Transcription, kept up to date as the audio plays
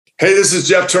Hey, this is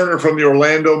Jeff Turner from the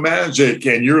Orlando Magic,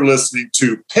 and you're listening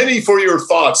to Penny for Your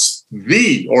Thoughts,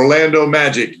 the Orlando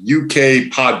Magic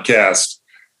UK podcast.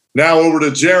 Now over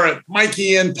to Jarrett,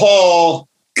 Mikey, and Paul.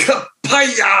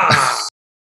 Kapaya!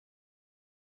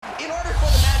 In order for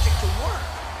the magic to work,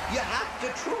 you have to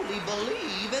truly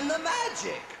believe in the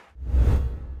magic.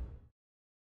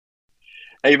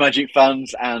 Hey, Magic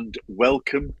fans, and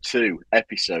welcome to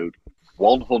episode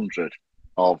 100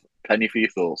 of Penny for Your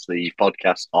Thoughts, the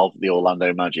podcast of the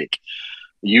Orlando Magic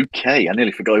UK. I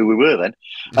nearly forgot who we were then.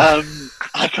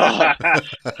 I can't.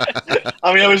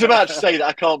 I mean, I was about to say that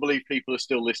I can't believe people are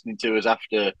still listening to us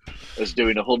after us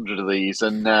doing 100 of these,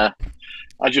 and I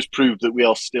just proved that we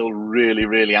are still really,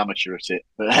 really amateur at it.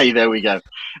 But hey, there we go.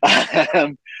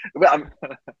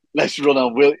 Let's run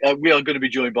on. We are going to be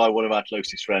joined by one of our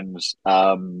closest friends,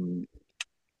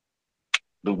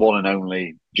 the one and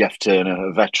only Jeff Turner,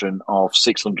 a veteran of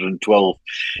 612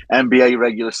 NBA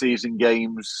regular season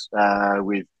games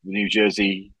with New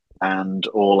Jersey and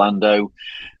Orlando,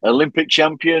 Olympic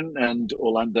champion and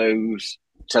Orlando's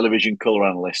television color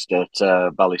analyst at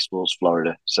Valley Sports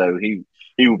Florida. So he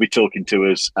will be talking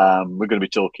to us. We're going to be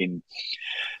talking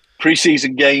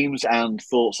preseason games and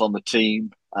thoughts on the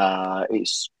team.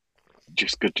 It's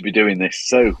just good to be doing this.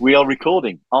 So we are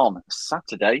recording on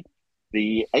Saturday,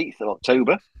 the 8th of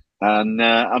October, and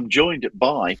I'm joined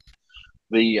by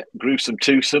the gruesome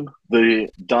twosome, the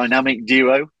dynamic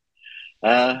duo.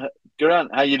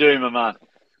 Grant, how you doing, my man?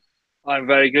 I'm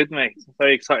very good, mate.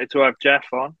 Very excited to have Jeff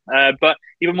on, but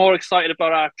even more excited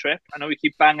about our trip. I know we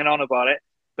keep banging on about it,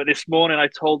 but this morning I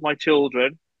told my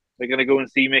children we're going to go and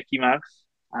see Mickey Mouse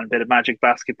and a bit of Magic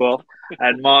basketball,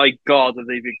 and my God, have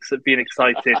they been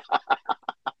excited.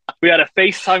 We had a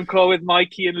FaceTime call with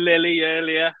Mikey and Lily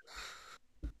earlier.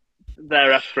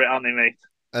 They're up for it, aren't they, mate?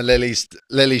 And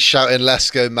Lily's shouting "Let's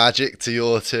go Magic" to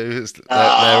your two.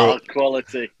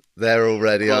 Quality. They're all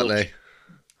ready, Quality. aren't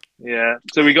they? Yeah.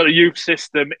 So we got a youth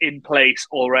system in place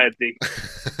already.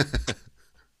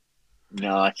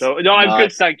 Nice. So no, I'm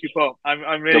good. Thank you, Paul.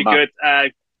 I'm really Good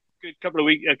good. Good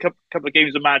couple of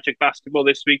games of Magic basketball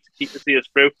this week to see us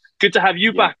through. Good to have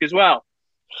you back as well.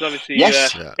 Obviously,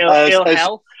 yes. Ill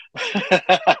health.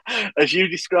 As you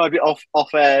described it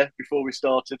off air before we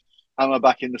started, am I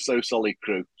back in the So Solid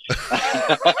crew?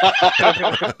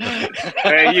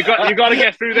 Hey, you got to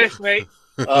get through this, mate.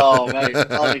 Oh, mate,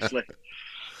 honestly.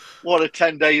 What a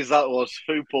 10 days that was.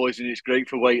 Food poisoning is great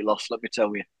for weight loss, let me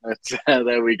tell you.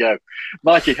 There we go.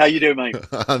 Mikey, how you doing, mate?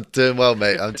 I'm doing well,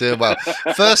 mate. I'm doing well.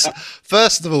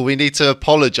 First of all, we need to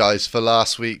apologise for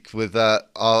last week with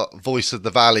our Voice of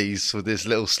the Valleys with this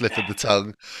little slip of the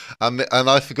tongue. And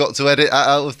I forgot to edit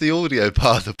out of the audio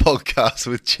part of the podcast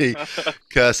with G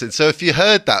cursing. So if you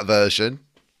heard that version,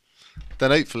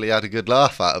 then hopefully you had a good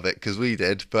laugh out of it, because we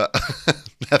did, but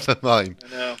never mind.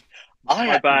 I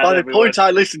know. By the point I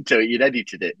listened to it, you'd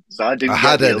edited it, so I didn't. I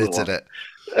had edited it.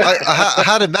 I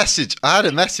had a message. We had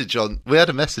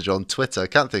a message on Twitter. I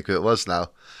can't think who it was now,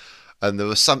 and there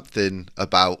was something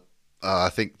about. I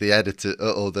think the editor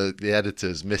or the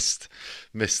editors missed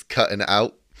cutting it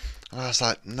out. And I was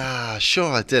like, nah,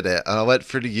 sure I did it. And I went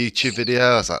through the YouTube video.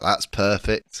 I was like, that's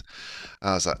perfect.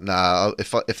 And I was like, nah,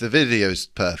 if the video's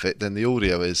perfect, then the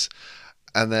audio is.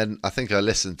 And then I think I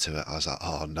listened to it. I was like,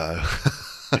 oh no.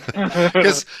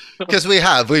 Because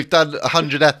we've done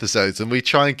 100 episodes and we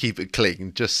try and keep it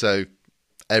clean just so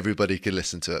everybody can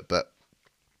listen to it, but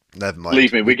never mind.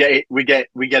 Believe me, we get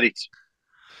it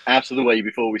out of the way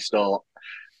before we start,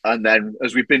 and then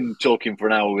as we've been talking for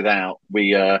an hour without,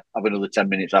 we have another 10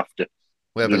 minutes after.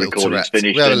 We have the recording's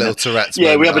finished. We have a little Tourette's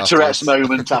moment. Yeah, we have a Tourette's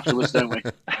moment afterwards, don't we?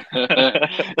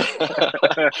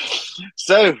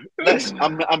 So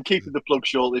I'm keeping the plug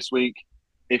short this week.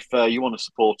 If you want to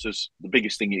support us, the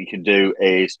biggest thing that you can do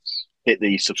is hit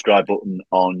the subscribe button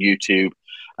on YouTube.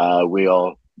 We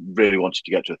are really wanting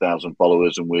to get to 1,000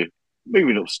 followers, and we're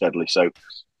moving up steadily. So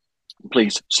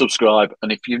please subscribe.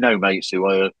 And if you know mates who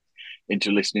are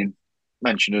into listening,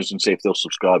 mention us and see if they'll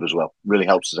subscribe as well. Really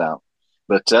helps us out.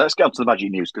 But let's get on to the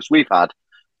Magic news, because we've had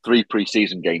 3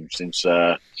 preseason games since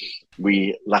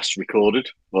we last recorded.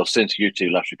 Well, since you two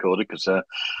last recorded, because I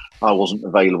wasn't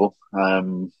available.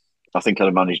 I think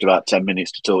I'd managed about 10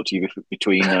 minutes to talk to you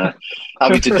between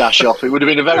having to dash off. It would have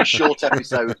been a very short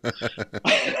episode.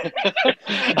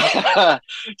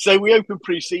 So we opened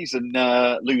pre-season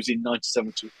losing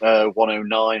 97-109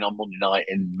 on Monday night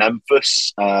in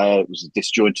Memphis. It was a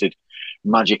disjointed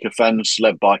Magic offence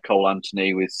led by Cole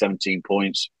Anthony with 17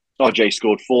 points. RJ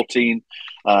scored 14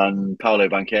 and Paolo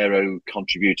Banchero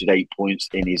contributed 8 points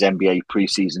in his NBA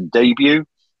pre-season debut.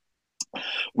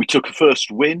 We took a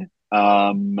first win.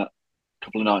 A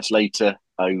couple of nights later,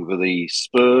 over the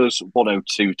Spurs,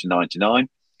 102-99.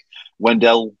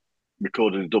 Wendell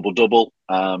recorded a double-double,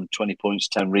 20 points,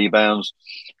 10 rebounds.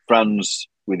 Franz,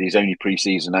 with his only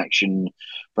pre-season action,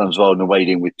 Franz Wagner weighed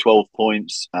in with 12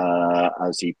 points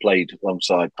as he played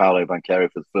alongside Paolo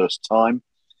Banchero for the first time.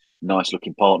 Nice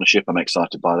looking partnership. I'm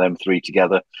excited by them three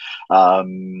together.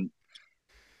 Paolo,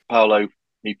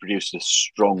 he produced a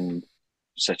strong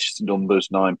set of numbers,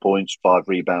 9 points, 5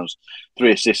 rebounds,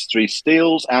 3 assists, 3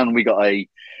 steals. And we got a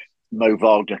Mo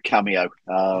Wagner cameo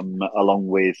along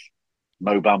with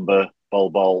Mo Bamba,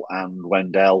 Bol and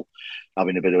Wendell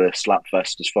having a bit of a slap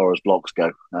fest as far as blocks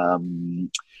go. And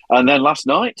then last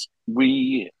night,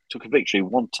 we took a victory,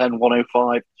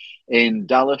 110-105 in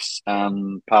Dallas,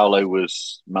 and Paolo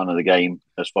was man of the game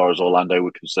as far as Orlando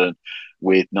were concerned,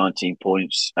 with 19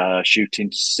 points,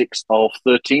 shooting 6 of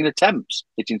 13 attempts,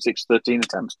 hitting 6 13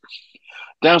 attempts.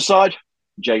 Downside,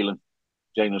 Jalen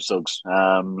Suggs,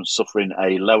 suffering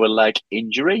a lower leg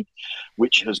injury,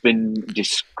 which has been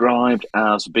described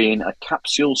as being a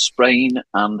capsule sprain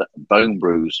and bone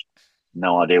bruise.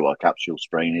 No idea what a capsule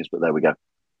sprain is, but there we go.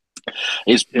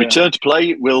 His return to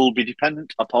play will be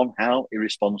dependent upon how he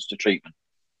responds to treatment.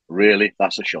 Really,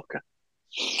 that's a shocker.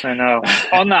 I know.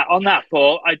 on that,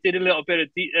 Paul, I did a little bit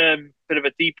of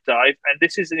a deep dive, and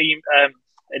this is an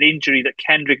injury that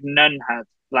Kendrick Nunn had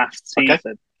last season.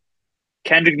 Okay.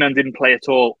 Kendrick Nunn didn't play at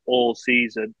all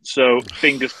season, so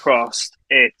fingers crossed.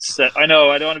 It's I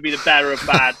know I don't want to be the bearer of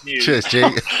bad news. Cheers, G.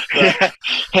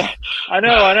 I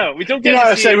know. We don't get.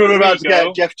 I say we were about to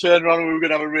get Jeff Turner on, and we were going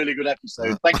to have a really good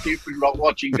episode. Thank you for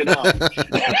watching. Good night.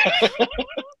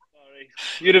 Sorry,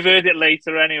 you'd have heard it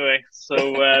later anyway.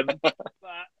 So, but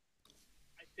I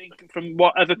think from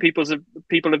what other people have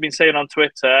been saying on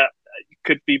Twitter, it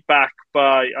could be back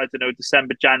by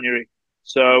December, January.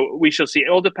 So we shall see. It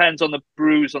all depends on the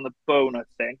bruise on the bone, I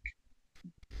think.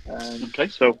 Okay.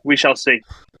 So we shall see.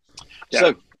 Yeah.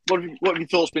 So what have your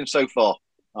thoughts been so far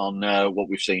on what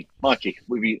we've seen? Mikey,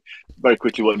 very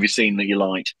quickly, what have you seen that you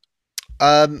liked?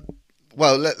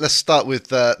 Well, let's start with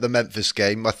the Memphis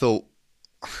game. I thought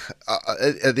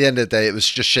at the end of the day, it was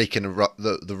just shaking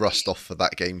the rust off for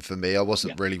that game for me. I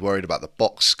wasn't really worried about the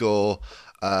box score.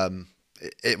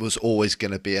 It was always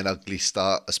going to be an ugly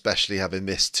start, especially having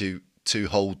missed two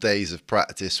whole days of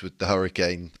practice with the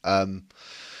Hurricane.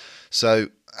 So,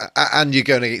 and you're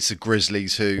going against the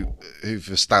Grizzlies, who've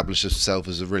established themselves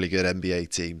as a really good NBA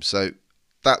team. So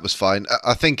that was fine.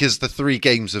 I think as the 3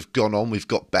 games have gone on, we've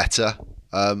got better.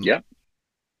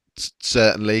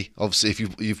 Certainly. Obviously, if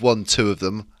you've won 2 of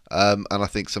them, and I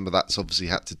think some of that's obviously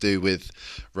had to do with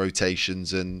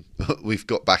rotations, and we've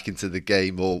got back into the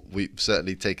game, or we've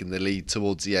certainly taken the lead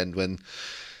towards the end when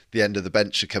the end of the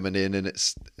bench are coming in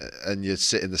and you're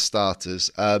sitting the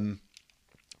starters.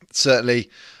 Certainly,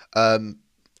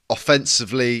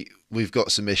 offensively, we've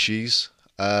got some issues.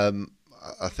 I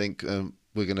think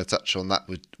we're going to touch on that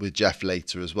with Jeff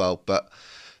later as well, but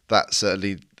that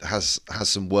certainly has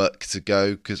some work to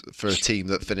go, because for a team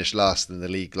that finished last in the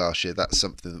league last year, that's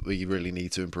something that we really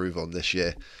need to improve on this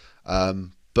year.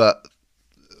 But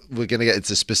we're going to get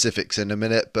into specifics in a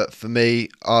minute. But for me,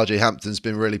 RJ Hampton's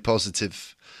been really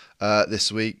positive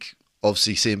this week.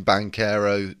 Obviously, seeing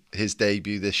Banchero, his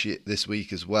debut this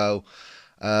week as well.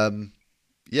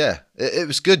 It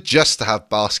was good just to have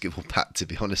basketball back, to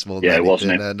be honest, more than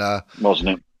anything. Wasn't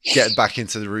it? Getting back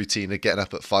into the routine of getting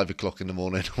up at 5 o'clock in the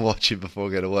morning and watching before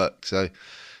I go to work. So,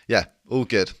 yeah, all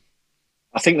good.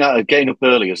 I think that getting up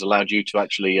early has allowed you to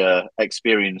actually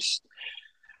experience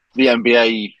the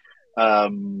NBA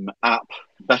app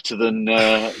better than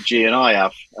G and I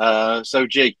have. So,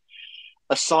 G,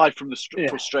 aside from the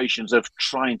frustrations of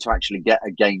trying to actually get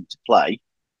a game to play,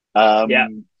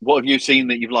 what have you seen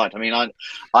that you've liked? I mean, I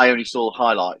only saw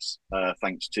highlights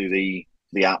thanks to the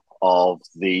app of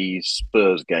the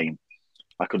Spurs game.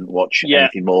 I couldn't watch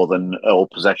anything more than all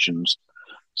possessions.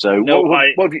 So,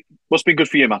 what's been good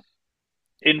for you, man?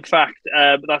 In fact,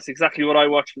 that's exactly what I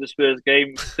watched for the Spurs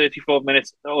game. 34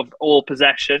 minutes of all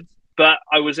possession. But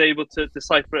I was able to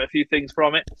decipher a few things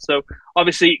from it. So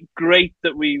obviously, great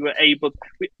that we were able.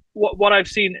 What I've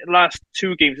seen in the last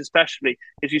 2 games, especially,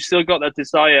 is you've still got that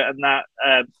desire and that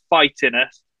fight in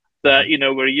us. That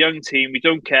we're a young team, we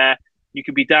don't care. You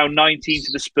could be down 19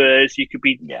 to the Spurs. You could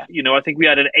be, I think we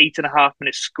had an 8.5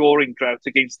 minute scoring drought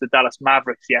against the Dallas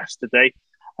Mavericks yesterday.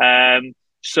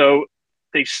 So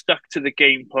they've stuck to the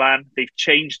game plan. They've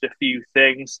changed a few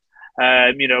things.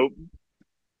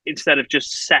 Instead of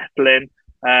just settling,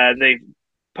 they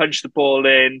punched the ball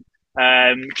in,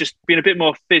 just being a bit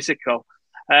more physical.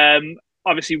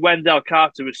 Obviously, Wendell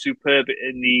Carter was superb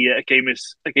in the game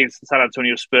against the San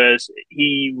Antonio Spurs.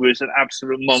 He was an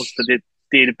absolute monster. Did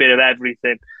did a bit of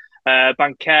everything.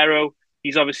 Banchero,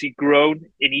 he's obviously grown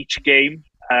in each game.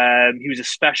 He was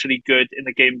especially good in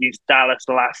the game against Dallas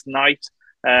last night.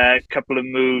 A couple of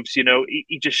moves,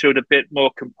 he just showed a bit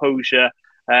more composure.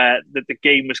 That the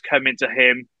game was coming to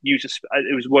him.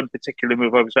 It was one particular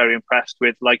move I was very impressed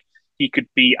with. Like, he could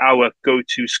be our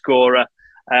go-to scorer.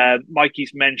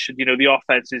 Mikey's mentioned, the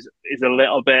offense is a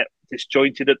little bit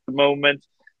disjointed at the moment.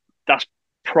 That's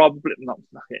probably not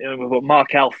what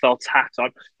Mark L felt hat on,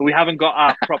 but we haven't got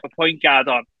our proper point guard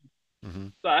on. Mm-hmm.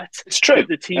 But it's true.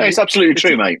 The team, it's absolutely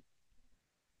true, mate.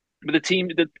 But the team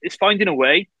is finding a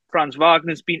way. Franz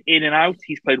Wagner's been in and out.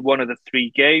 He's played one of the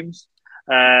 3 games.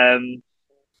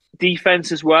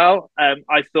 Defense as well.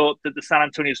 I thought that the San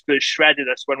Antonio Spurs shredded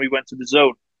us when we went to the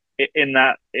zone in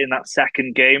that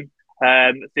second game.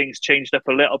 Things changed up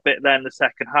a little bit then the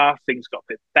second half. Things got a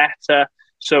bit better.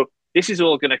 So this is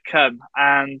all going to come.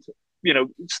 And,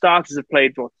 starters have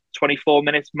played, 24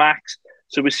 minutes max.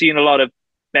 So we're seeing a lot of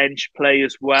bench play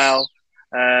as well.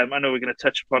 I know we're going to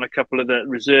touch upon a couple of the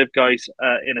reserve guys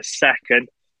in a second.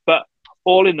 But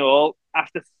all in all,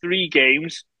 after 3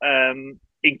 games,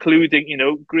 including,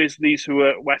 Grizzlies, who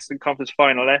were Western Conference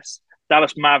finalists,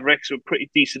 Dallas Mavericks, who were pretty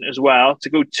decent as well, to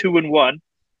go 2-1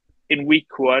 in week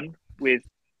 1 with,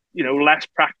 less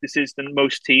practices than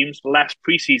most teams, less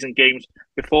preseason games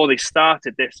before they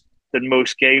started this than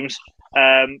most games.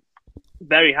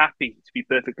 Very happy, to be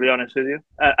perfectly honest with you,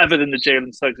 other than the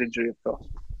Jalen Suggs injury, of course.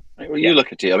 Well, you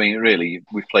look at it. I mean, really,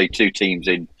 we've played 2 teams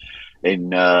in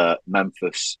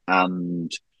Memphis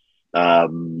and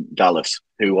Dallas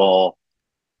who are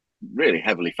really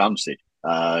heavily fancied.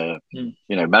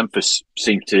 Memphis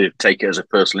seemed to take it as a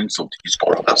personal insult if you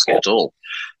score a basket at all.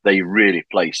 They really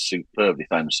play superb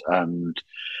defense. And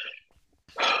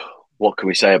what can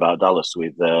we say about Dallas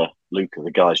with Luka?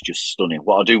 The guy's just stunning.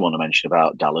 What I do want to mention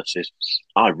about Dallas is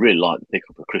I really like the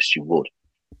pickup of Christian Wood.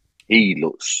 He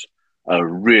looks a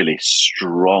really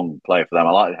strong player for them.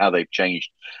 I like how they've changed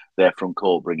their front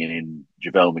court, bringing in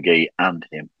JaVale McGee and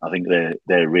him. I think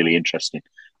they're really interesting.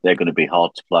 They're going to be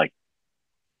hard to play.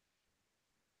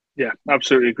 Yeah,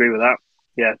 absolutely agree with that.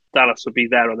 Yeah, Dallas will be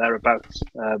there or thereabouts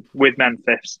with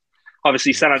Memphis.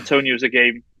 Obviously, San Antonio is a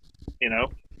game,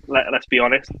 let's be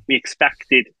honest, we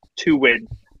expected to win.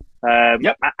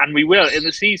 And we will in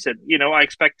the season. I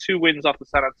expect 2 wins off the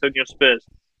San Antonio Spurs.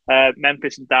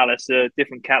 Memphis and Dallas are a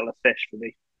different kettle of fish for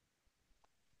me.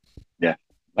 Yeah.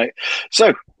 Right.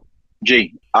 So,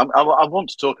 G, I want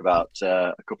to talk about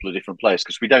a couple of different players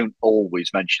because we don't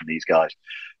always mention these guys.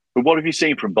 But what have you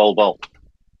seen from Bol Bol?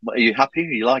 Are you happy?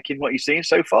 Are you liking what you're seeing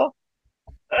so far?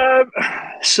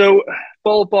 So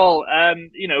Bol Bol,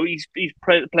 he's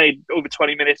played over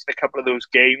 20 minutes in a couple of those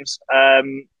games.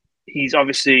 He's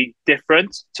obviously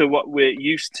different to what we're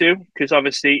used to because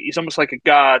obviously he's almost like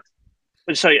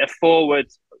a forward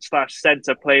 /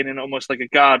 centre playing in almost like a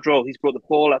guard role. He's brought the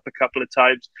ball up a couple of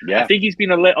times. Yeah. I think he's been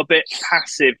a little bit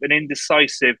passive and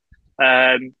indecisive,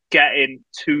 getting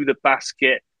to the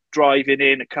basket, driving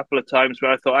in a couple of times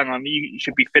where I thought, hang on, you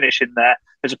should be finishing there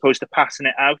as opposed to passing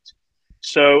it out.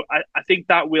 So I think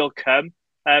that will come.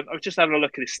 I was just having a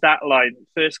look at his stat line.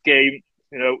 First game,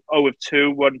 0 of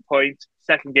 2, 1 point.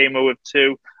 Second game, 0 of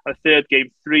 2. And third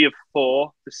game, 3 of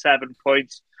 4 for 7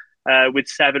 points with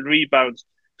 7 rebounds.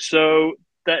 So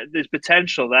there's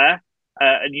potential there.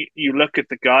 And you look at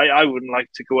the guy, I wouldn't like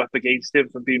to go up against him,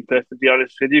 if I'm being perfectly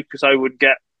honest with you, because I wouldn't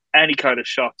get any kind of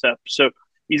shot up. So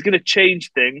he's going to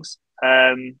change things,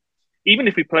 even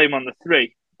if we play him on the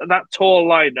 3. And that tall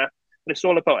liner, and it's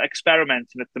all about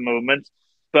experimenting at the moment.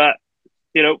 But,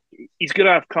 he's going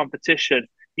to have competition.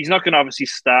 He's not going to obviously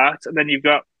start. And then you've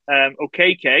got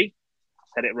OKK.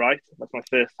 Said it right. That's my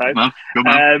first time. Good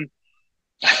man.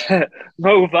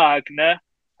 Mo Wagner.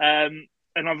 And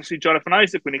obviously Jonathan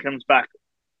Isaac when he comes back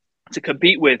to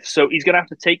compete with. So he's going to have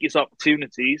to take his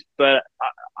opportunities. But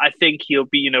I think he'll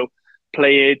be,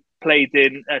 played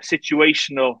in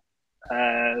situational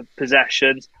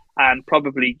possessions and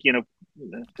probably,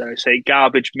 dare I say,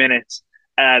 garbage minutes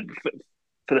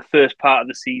for the first part of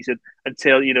the season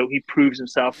until, he proves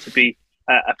himself to be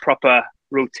a proper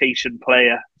rotation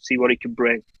player, see what he can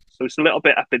bring. So it's a little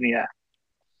bit up in the air.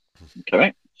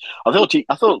 Okay.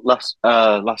 I thought last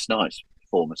night's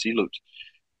performance,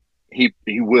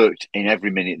 he worked in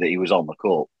every minute that he was on the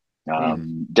court.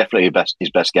 Definitely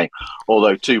his best game.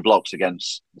 Although 2 blocks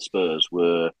against the Spurs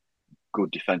were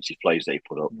good defensive plays that he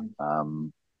put up.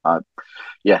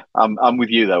 I'm with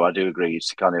you though. I do agree.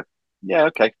 It's kind of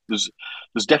okay. There's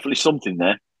definitely something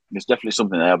there.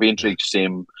 I'll be intrigued to see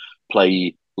him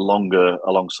play longer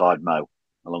alongside Mo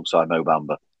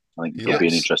Bamba. I think it'll be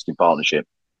an interesting partnership.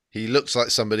 he looks like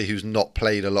somebody who's not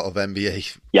played a lot of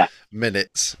NBA Yeah.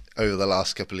 minutes over the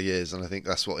last couple of years, and I think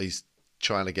that's what he's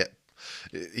trying to get.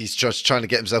 He's just trying to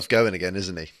get himself going again,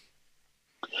 isn't he?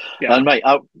 Yeah. And mate,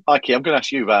 Ike, I'm going to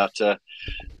ask you about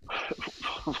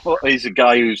what is a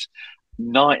guy who's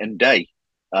night and day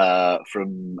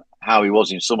from how he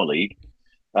was in Summer League.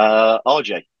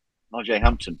 RJ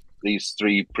Hampton. These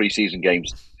 3 preseason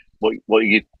games. What are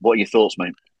your thoughts,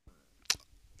 mate?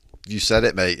 You said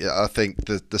it, mate. I think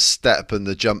the step and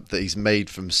the jump that he's made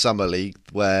from Summer League,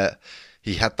 where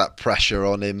he had that pressure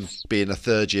on him, being a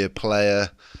third-year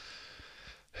player,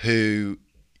 who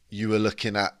you were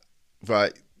looking at,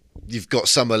 right? You've got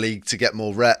Summer League to get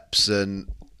more reps and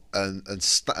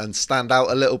stand out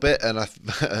a little bit.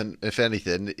 And if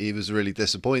anything, he was really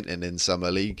disappointing in Summer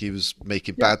League. He was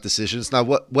making bad decisions. Now,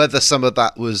 whether some of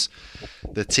that was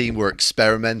the team were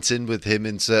experimenting with him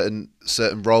in certain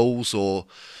roles or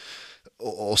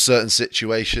certain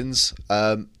situations,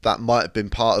 that might have been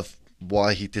part of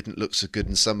why he didn't look so good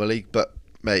in Summer League. But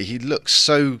mate, he looks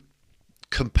so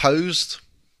composed.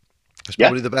 That's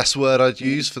probably the best word I'd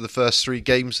use for the first 3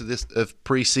 games of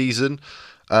pre-season.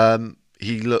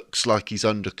 He looks like he's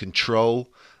under control.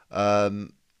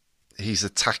 He's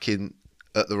attacking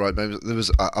at the right moment.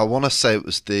 I want to say it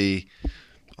was the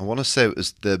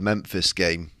Memphis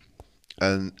game,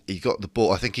 and he got the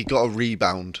ball. I think he got a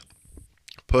rebound,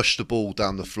 pushed the ball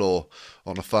down the floor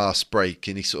on a fast break,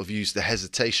 and he sort of used the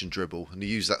hesitation dribble, and he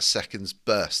used that seconds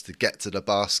burst to get to the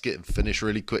basket and finish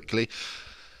really quickly.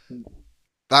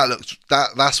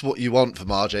 That's what you want from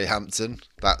RJ Hampton.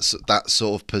 That's that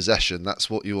sort of possession. That's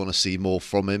what you want to see more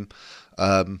from him.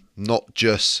 Not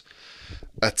just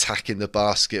attacking the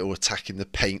basket or attacking the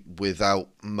paint without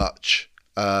much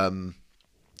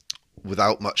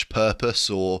purpose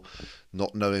or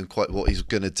not knowing quite what he's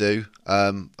going to do.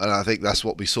 And I think that's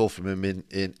what we saw from him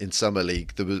in Summer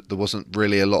League. There wasn't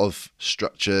really a lot of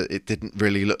structure. It didn't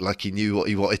really look like he knew what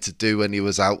he wanted to do when he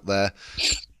was out there.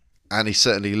 And he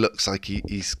certainly looks like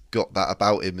he's got that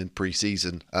about him in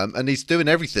pre-season. And he's doing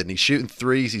everything. He's shooting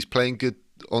threes. He's playing good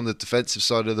on the defensive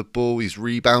side of the ball. He's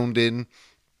rebounding.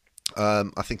 I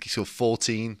think he scored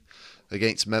 14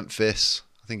 against Memphis.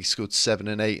 I think he scored 7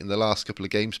 and 8 in the last couple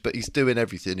of games. But he's doing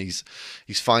everything. He's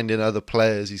finding other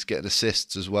players. He's getting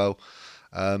assists as well.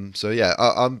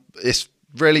 It's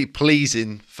really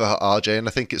pleasing for RJ. And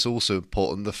I think it's also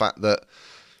important the fact that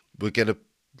we're going to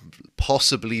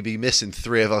possibly be missing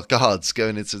 3 of our guards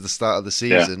going into the start of the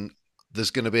season. Yeah.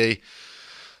 There's going to be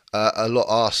a lot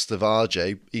asked of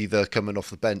RJ, either coming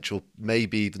off the bench or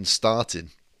maybe even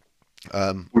starting.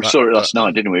 We saw it last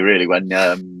night, didn't we? Really, when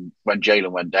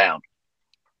Jalen went down,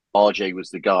 RJ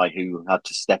was the guy who had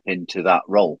to step into that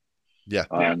role. Yeah,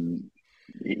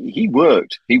 he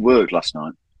worked. He worked last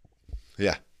night.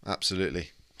 Yeah,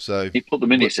 absolutely. So he put the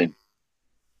minutes in.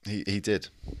 He did.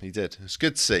 It's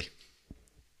good to see.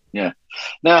 Yeah.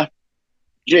 Now,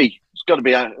 I've got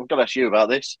to ask you about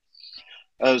this.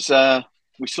 As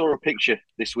we saw a picture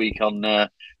this week on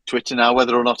Twitter. Now,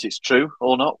 whether or not it's true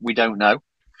or not, we don't know.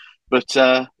 But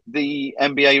the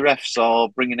NBA refs are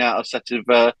bringing out a set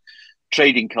of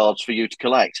trading cards for you to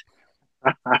collect.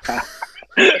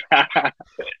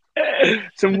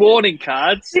 Some warning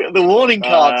cards. The warning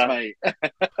cards, mate.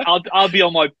 I'll be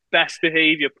on my best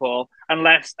behaviour, Paul,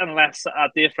 unless our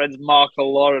dear friends Mark or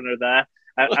Lauren are there.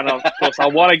 And of course, I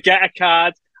want to get a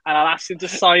card, and I'll ask him to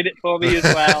sign it for me as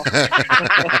well.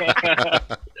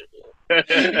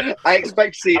 I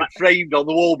expect to see it framed on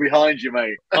the wall behind you,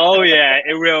 mate. Oh yeah,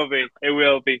 it will be. It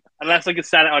will be, unless I can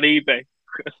sell it on eBay.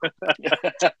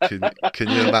 Can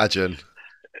you imagine?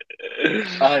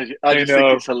 I just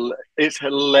think it's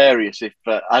hilarious. If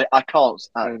I can't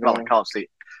see it.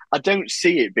 I don't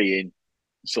see it being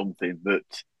something that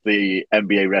the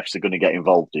NBA refs are going to get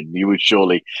involved in. You would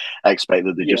surely expect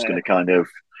that they're just going to kind of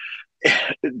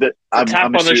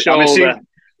tap on the shoulder.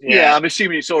 I'm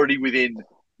assuming it's already within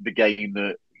the game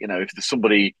that, you know, if there's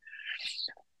somebody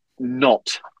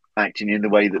not acting in the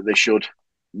way that they should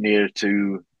near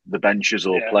to the benches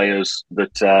or players,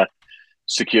 that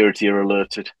security are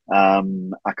alerted. I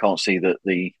can't see that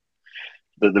the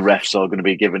refs are going to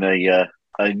be given a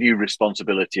new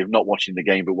responsibility of not watching the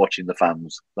game but watching the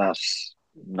fans. That's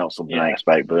not something I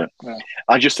expect, but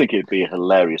I just think it'd be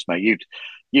hilarious, mate.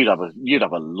 You'd have a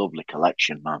lovely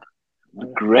collection, man.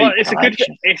 Great. Well,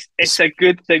 collection. it's a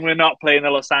good thing we're not playing the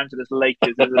Los Angeles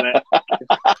Lakers, isn't it?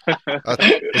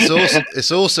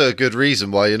 It's also a good reason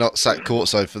why you're not sat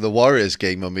courtside for the Warriors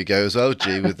game when we go as well,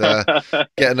 G, with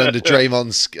getting under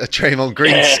Draymond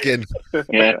Green's skin.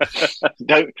 Yeah.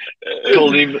 Don't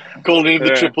calling him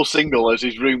the triple single as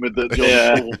is rumoured that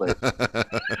John called it.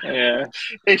 Yeah.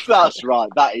 If that's right,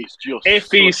 that is just if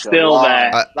he's such a still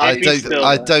lie. there.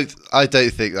 I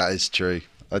don't think that is true.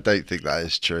 I don't think that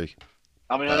is true.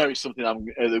 I mean, I know it's something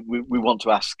we want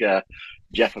to ask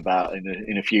Jeff about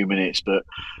in a few minutes, but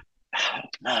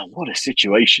man, what a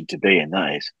situation to be in,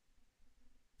 that is.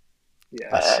 Yeah,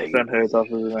 it's unheard of,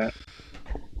 isn't it?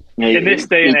 In this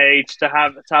day and age, to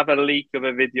have a leak of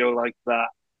a video like that,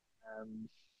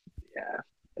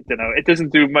 I don't know. It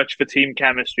doesn't do much for team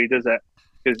chemistry, does it?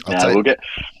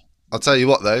 I'll tell you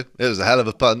what, though, it was a hell of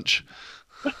a punch.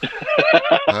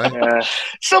 I'm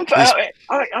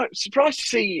surprised to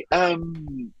see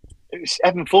Evan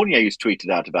Fournier has tweeted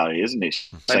out about it, isn't it?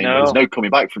 Saying there's no coming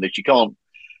back from this. You can't.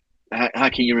 How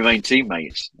can you remain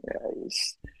teammates?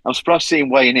 I'm surprised to see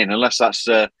him weighing in, unless that's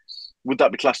would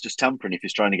that be classed as tampering if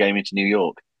he's trying to get him into New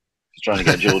York? He's trying to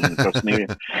get Jordan across New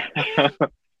York.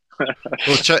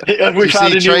 We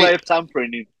found a new way of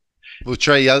tampering. Well,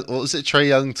 Trae Young. What was it? Trae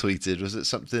Young tweeted. Was it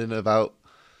something about?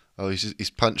 Oh, he's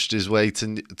punched his way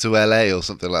to LA or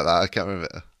something like that. I can't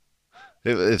remember.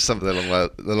 It's something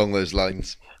along those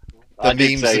lines. The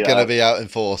memes are going to be out in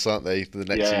force, aren't they, for the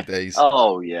next few days?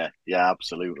 Oh, yeah,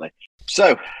 absolutely.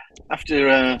 So,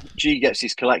 after G gets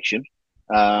his collection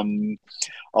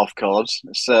of cards,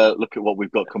 let's look at what we've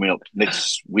got coming up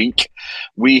this week.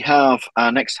 We have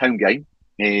our next home game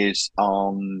is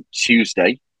on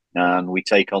Tuesday, and we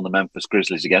take on the Memphis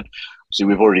Grizzlies again. So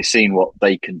we've already seen what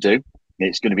they can do.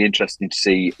 It's going to be interesting to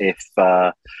see if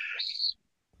you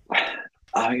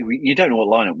don't know what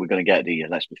lineup we're going to get, do you?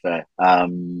 Let's be fair. But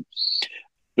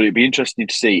it'd be interesting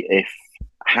to see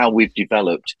how we've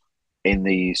developed in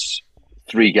these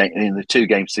in the 2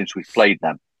 games since we've played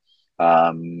them,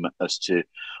 as to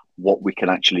what we can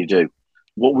actually do.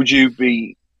 What would you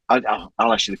be? I'll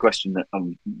ask you the question that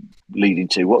I'm leading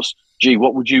to. What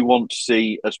would you want to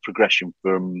see as progression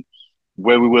from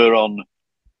where we were on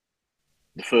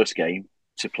the first game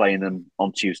to playing them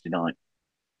on Tuesday night?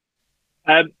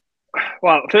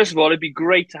 Well, first of all, it'd be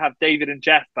great to have David and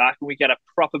Jeff back and we get a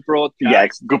proper broadcast. Yeah,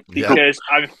 good. Because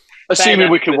I'm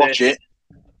assuming we can watch it.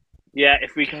 Yeah,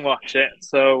 if we can watch it.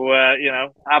 So,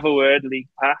 have a word, League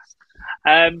Pass.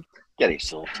 Get it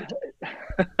sorted.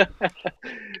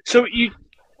 So you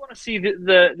want to see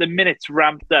the minutes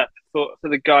ramped up for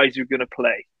the guys who are going to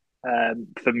play.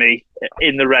 For me,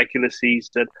 in the regular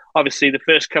season, obviously the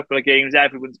first couple of games,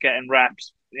 everyone's getting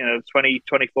reps. 20,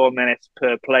 24 minutes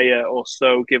per player or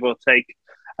so, give or take.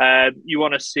 You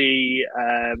want to see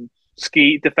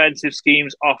defensive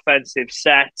schemes, offensive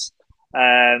sets,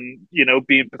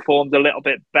 being performed a little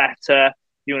bit better.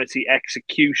 You want to see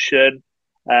execution,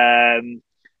 and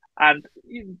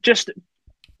just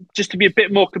to be a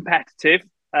bit more competitive.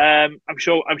 I'm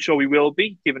sure we will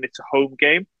be, given it's a home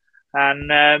game, and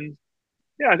I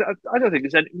don't think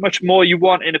there's much more you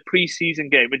want in a preseason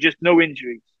game, but just no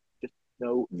injuries.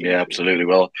 Yeah, absolutely.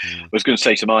 Well, I was going to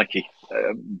say to Mikey,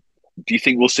 do you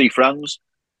think we'll see Franz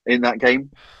in that game?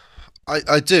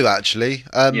 I do, actually.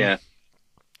 Yeah.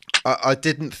 I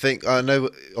didn't think... I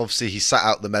know, obviously, he sat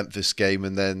out the Memphis game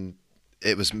and then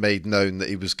it was made known that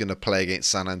he was going to play against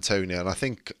San Antonio. And I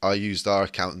think I used our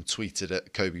account and tweeted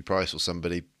at Kobe Price or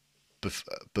somebody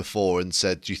before and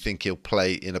said, do you think he'll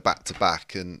play in a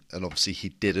back-to-back? And obviously he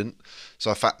didn't.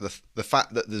 So the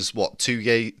fact that there's,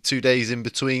 2 days in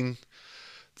between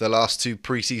the last 2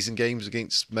 preseason games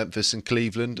against Memphis and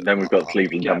Cleveland. Then we've got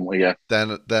Cleveland, haven't we? Yeah.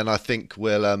 Then I think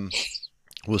we'll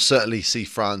certainly see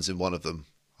Franz in one of them.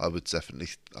 I would definitely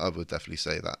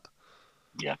say that.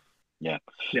 Yeah.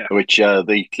 Which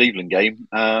the Cleveland game,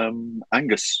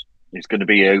 Angus is going to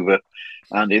be over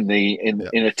and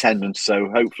in attendance. So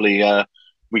hopefully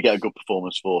we get a good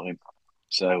performance for him.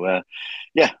 So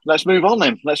let's move on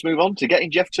then. Let's move on to getting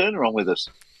Jeff Turner on with us.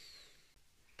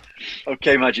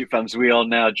 Okay, Magic fans, we are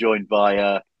now joined by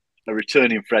a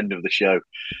returning friend of the show,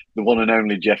 the one and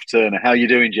only Jeff Turner. How are you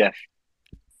doing, Jeff?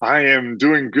 I am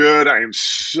doing good. I am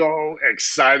so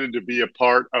excited to be a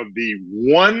part of the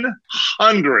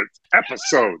 100th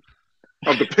episode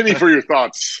of the Penny for Your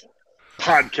Thoughts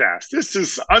podcast. This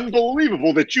is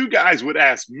unbelievable that you guys would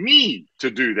ask me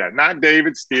to do that. Not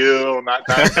David Steele, not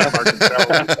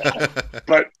Martin,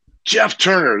 but Jeff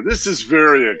Turner. This is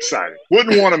very exciting.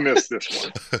 Wouldn't want to miss this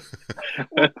one.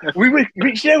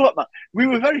 You know what, man? We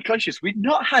were very conscious. We'd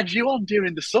not had you on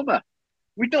during the summer.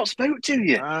 We'd not spoke to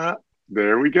you.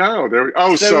 There we go.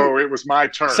 So it was my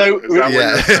turn. So Is that what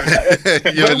you're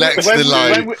saying? You're next in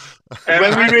line.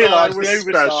 When we realised the was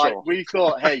oversight, special. we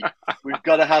thought, hey, we've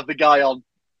got to have the guy on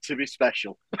to be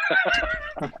special.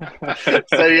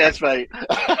 So yes, mate.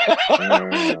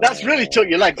 That's really took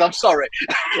your legs. I'm sorry.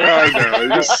 I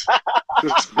know.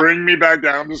 Just bring me back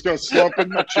down. I'm just going to slump in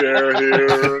my chair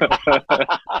here.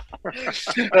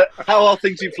 How are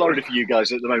things in Florida for you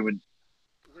guys at the moment?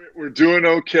 We're doing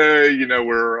okay.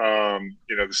 We're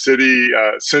the city,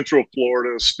 Central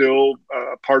Florida, still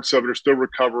parts of it are still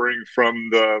recovering from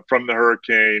the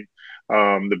hurricane.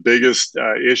 The biggest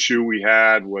issue we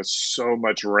had was so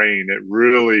much rain. It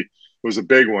really was a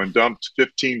big one. Dumped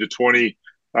 15 to 20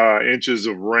 inches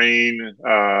of rain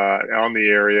on the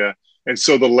area, and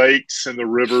so the lakes and the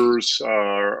rivers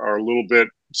are a little bit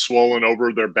swollen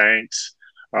over their banks.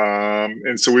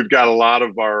 And so we've got a lot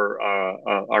of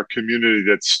our community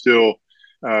that's still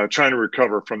trying to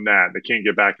recover from that. They can't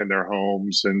get back in their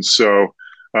homes. And so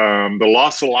the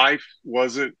loss of life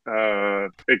wasn't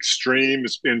extreme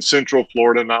in Central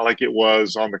Florida, not like it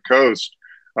was on the coast.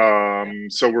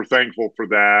 So we're thankful for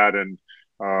that. And,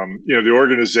 the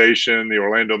organization, the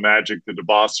Orlando Magic, the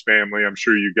DeVos family, I'm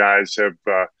sure you guys have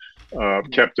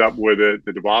kept up with it.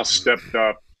 The DeVos stepped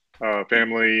up.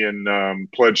 Family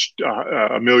and pledged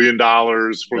 $1 million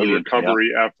for the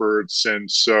recovery efforts.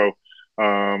 And so,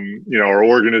 our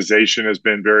organization has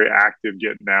been very active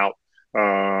getting out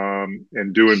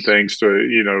and doing things to,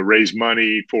 raise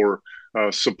money for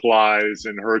supplies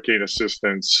and hurricane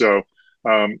assistance. So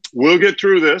we'll get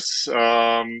through this.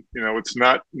 It's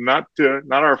not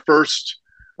our first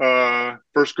go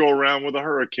around with a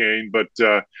hurricane, but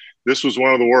this was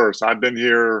one of the worst. I've been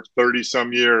here 30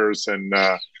 some years, and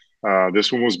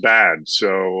this one was bad.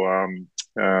 So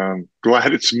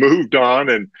glad it's moved on.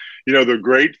 And, the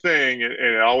great thing, and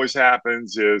it always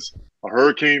happens, is a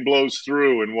hurricane blows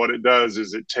through, and what it does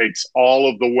is it takes all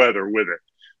of the weather with it.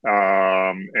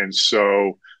 And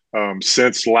so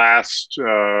since last,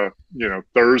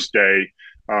 Thursday,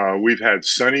 we've had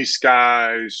sunny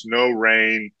skies, no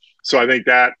rain. So I think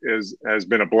that has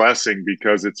been a blessing,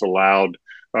 because it's allowed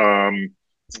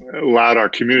our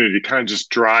community to kind of just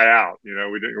dry out.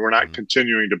 We're not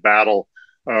continuing to battle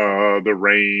the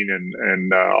rain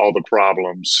and all the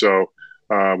problems. So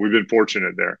we've been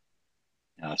fortunate there.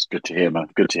 That's good to hear, man.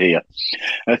 Good to hear.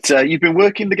 You've been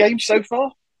working the game so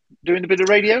far, doing a bit of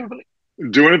radio?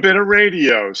 Doing a bit of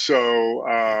radio.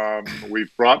 So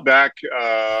we've brought back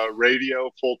radio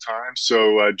full time.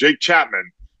 So Jake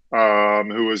Chapman,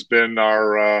 who has been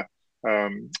our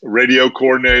radio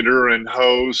coordinator and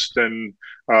host, and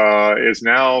is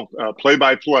now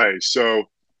play-by-play. So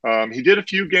he did a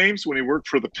few games when he worked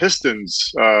for the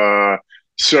Pistons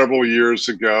several years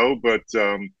ago, but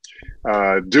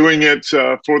doing it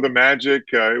for the Magic,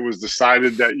 it was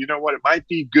decided that, it might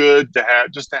be good to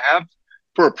have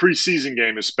for a preseason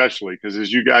game, especially because,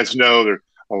 as you guys know, there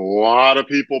are a lot of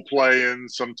people playing.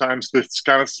 Sometimes it's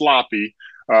kind of sloppy.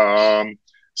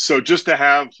 So just to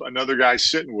have another guy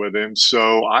sitting with him.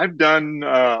 So I've done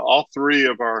all three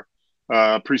of our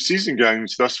preseason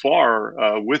games thus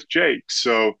far with Jake.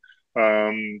 So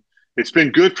it's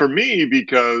been good for me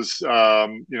because,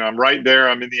 I'm right there.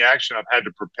 I'm in the action. I've had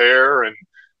to prepare.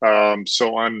 And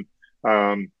so I'm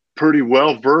pretty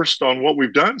well versed on what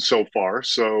we've done so far.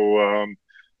 So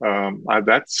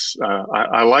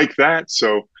I like that.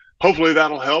 So hopefully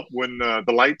that'll help when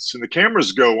the lights and the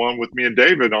cameras go on with me and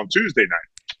David on Tuesday night.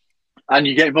 And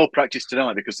you get more practice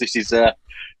tonight, because this is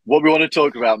what we want to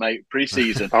talk about, mate.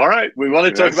 Pre-season. All right. We want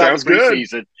to talk about the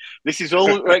pre-season. Good. This is all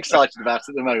we're excited about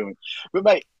at the moment. But,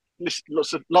 mate,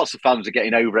 lots of fans are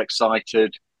getting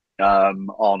overexcited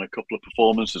on a couple of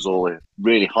performances, or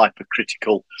really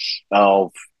hypercritical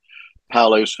of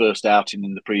Paolo's first outing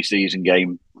in the pre-season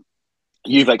game.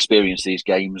 You've experienced these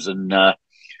games, and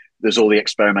there's all the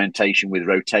experimentation with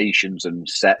rotations and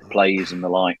set plays and the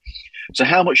like. So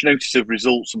how much notice of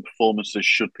results and performances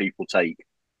should people take?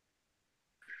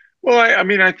 Well,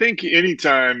 I think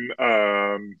anytime,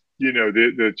 that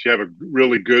you have a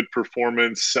really good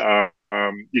performance,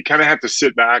 you kind of have to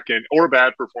sit back or a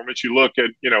bad performance. You look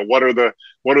at, what are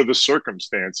the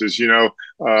circumstances,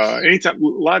 anytime, a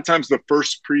lot of times the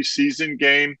first preseason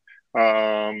game,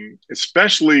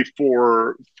 especially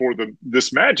for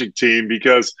this Magic team,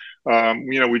 because,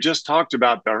 we just talked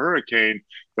about the hurricane.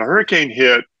 The hurricane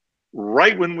hit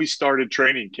right when we started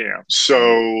training camp.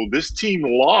 So this team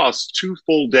lost 2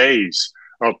 full days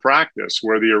of practice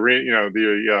where the arena,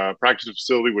 the practice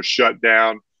facility was shut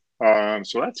down.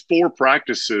 So that's 4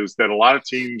 practices that a lot of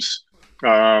teams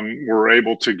were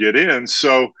able to get in.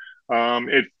 So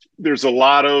it there's a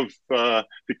lot of the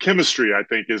chemistry, I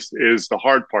think, is the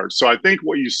hard part. So I think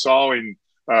what you saw in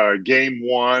game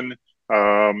one,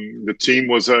 the team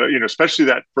was, especially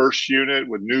that first unit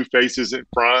with new faces.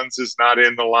 Franz is not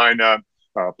in the lineup.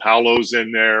 Paulo's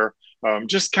in there.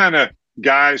 Just kind of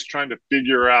guys trying to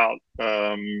figure out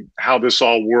how this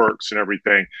all works and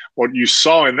everything. What you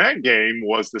saw in that game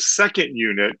was the second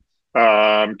unit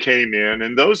came in,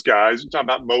 and those guys, we're talking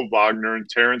about Mo Wagner and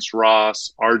Terrence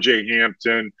Ross, RJ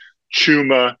Hampton,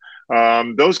 Chuma,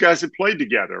 those guys had played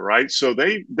together, right? So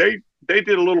they did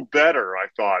a little better, I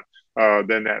thought,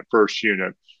 than that first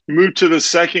unit. You move to the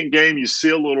second game, you see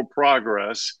a little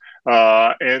progress.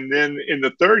 And then in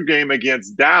the third game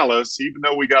against Dallas, even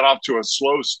though we got off to a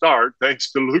slow start,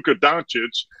 thanks to Luka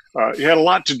Doncic, he had a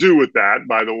lot to do with that,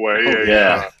 by the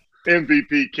way,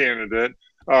 MVP candidate.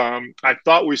 I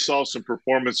thought we saw some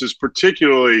performances,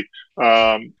 particularly,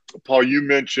 Paul, you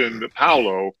mentioned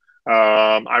Paolo.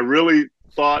 I really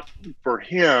thought for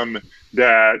him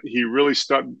that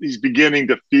he's beginning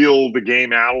to feel the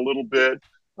game out a little bit.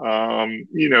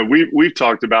 We've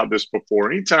talked about this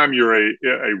before. Anytime you're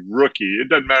a rookie, it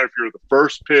doesn't matter if you're the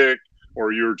first pick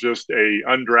or you're just a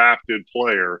undrafted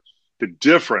player, the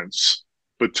difference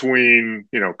between,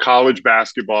 college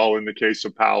basketball in the case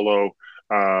of Paolo,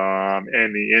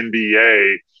 and the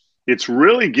NBA, it's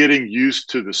really getting used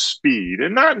to the speed,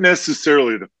 and not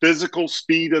necessarily the physical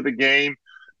speed of the game,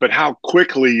 but how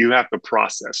quickly you have to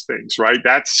process things, right?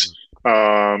 That's,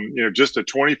 just a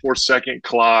 24-second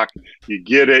clock. You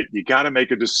get it. You got to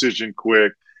make a decision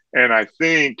quick. And I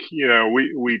think,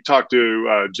 we talked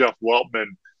to Jeff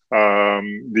Weltman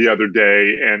the other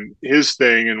day, and his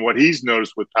thing and what he's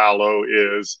noticed with Paolo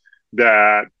is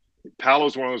that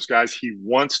Paolo's one of those guys, he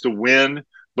wants to win,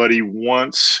 but he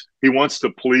wants to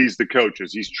please the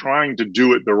coaches. He's trying to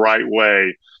do it the right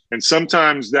way. And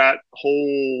sometimes that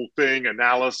whole thing,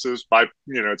 analysis by,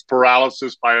 it's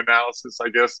paralysis by analysis, I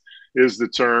guess is the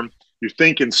term. You're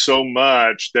thinking so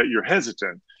much that you're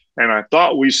hesitant. And I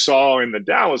thought we saw in the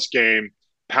Dallas game,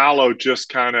 Paolo just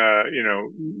kind of,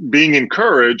 being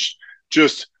encouraged,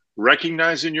 just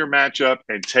recognizing your matchup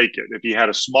and take it. If he had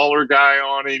a smaller guy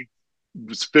on him,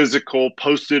 was physical,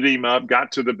 posted him up,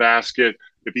 got to the basket.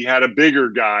 If he had a bigger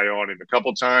guy on him, a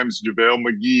couple times JaVale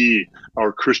McGee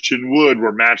or Christian Wood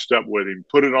were matched up with him,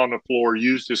 put it on the floor,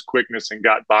 used his quickness and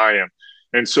got by him.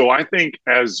 And so I think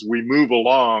as we move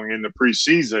along in the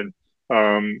preseason,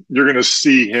 you're going to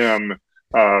see him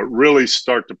really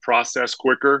start to process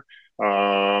quicker.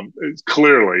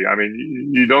 Clearly, I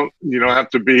mean, you don't have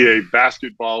to be a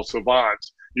basketball savant.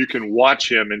 You can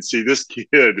watch him and see this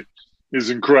kid is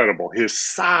incredible. His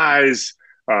size,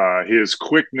 his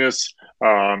quickness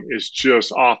is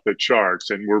just off the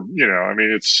charts. And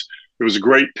it was a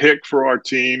great pick for our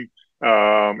team.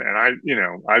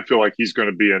 And I feel like he's going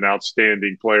to be an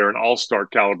outstanding player, an all-star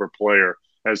caliber player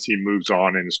as he moves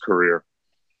on in his career.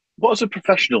 What, as a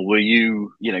professional, were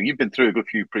you, you've been through a good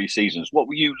few pre-seasons. What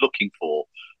were you looking for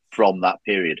from that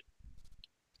period?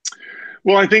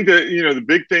 Well, I think that, the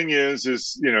big thing is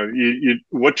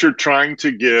what you're trying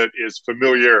to get is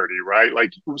familiarity, right?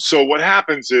 Like, so what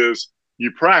happens is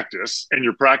you practice and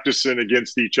you're practicing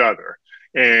against each other.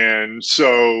 And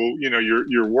so,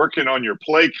 you're working on your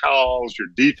play calls, your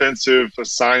defensive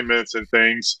assignments and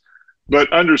things,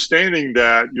 but understanding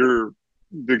that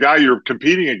the guy you're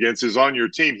competing against is on your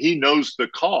team. He knows the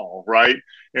call, right?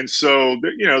 And so,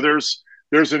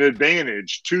 there's an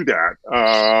advantage to that.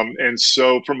 And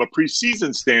so from a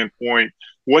preseason standpoint,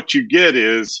 what you get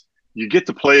is you get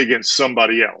to play against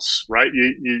somebody else, right?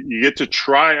 You get to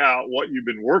try out what you've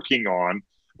been working on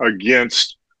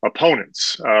against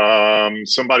opponents,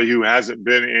 somebody who hasn't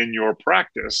been in your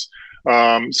practice.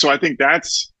 So I think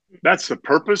that's the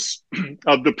purpose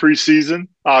of the preseason,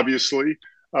 obviously.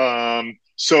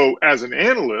 So as an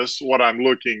analyst, what I'm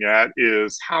looking at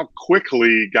is how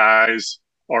quickly guys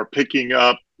are picking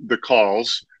up the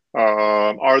calls.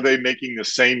 Are they making the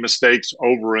same mistakes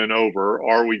over and over?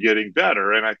 Are we getting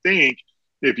better? And I think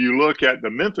if you look at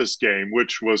the Memphis game,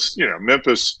 which was,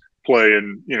 Memphis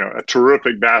playing, a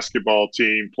terrific basketball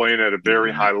team, playing at a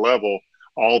very high level,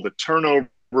 all the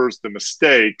turnovers, the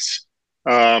mistakes,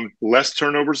 less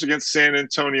turnovers against San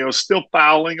Antonio, still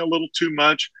fouling a little too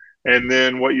much. And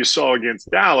then what you saw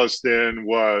against Dallas then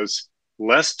was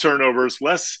less turnovers,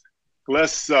 less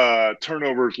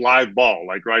turnovers live ball,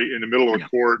 like right in the middle of the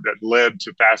court that led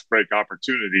to fast break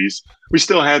opportunities. We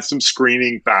still had some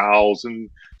screening fouls and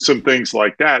some things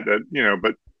like that,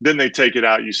 but then they take it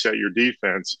out, you set your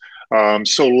defense.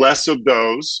 So less of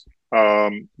those,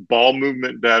 ball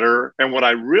movement better. And what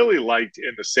I really liked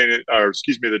in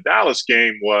the Dallas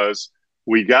game was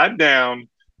we got down,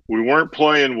 we weren't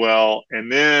playing well.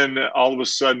 And then all of a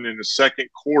sudden in the second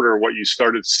quarter, what you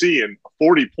started seeing,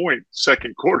 40-point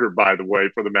second quarter, by the way,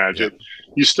 for the Magic,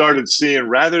 you started seeing,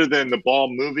 rather than the ball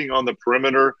moving on the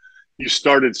perimeter, you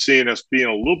started seeing us being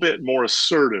a little bit more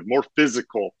assertive, more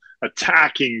physical,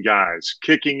 attacking guys,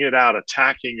 kicking it out,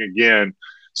 attacking again.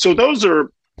 So those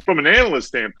are, from an analyst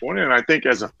standpoint, and I think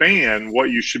as a fan, what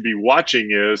you should be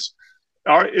watching is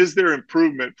there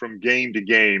improvement from game to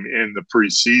game in the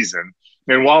preseason?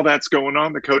 And while that's going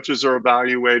on, the coaches are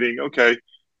evaluating, okay,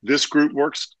 this group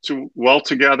works well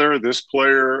together. This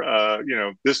player,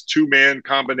 this two-man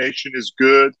combination is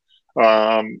good.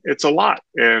 It's a lot.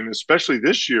 And especially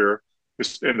this year,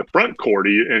 in the front court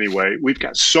anyway, we've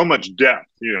got so much depth.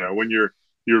 When you're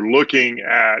looking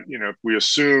at, if we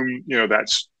assume,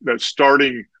 that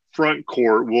starting front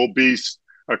court will be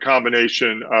a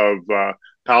combination of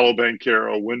Paolo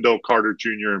Banchero, Wendell Carter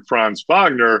Jr., and Franz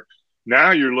Wagner.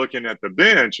 Now you're looking at the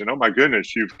bench, and oh my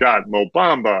goodness, you've got Mo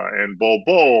Bamba and Bol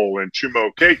Bol and Chumo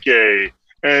Keke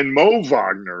and Mo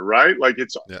Wagner, right? Like,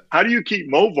 how do you keep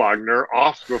Mo Wagner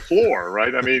off the floor,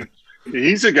 right? I mean,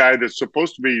 he's a guy that's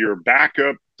supposed to be your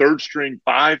backup, third string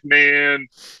 5-man,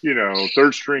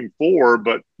 third string 4,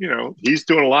 but he's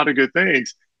doing a lot of good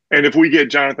things. And if we get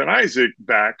Jonathan Isaac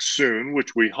back soon,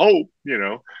 which we hope,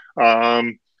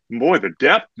 boy, the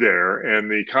depth there and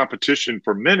the competition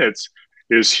for minutes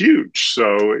is huge.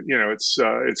 So,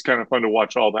 it's kind of fun to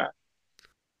watch all that.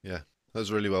 Yeah, that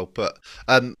was really well put.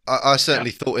 I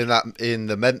certainly thought in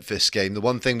the Memphis game, the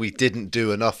one thing we didn't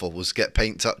do enough of was get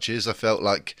paint touches. I felt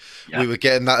like we were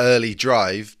getting that early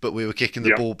drive, but we were kicking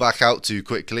the ball back out too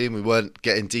quickly, and we weren't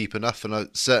getting deep enough. And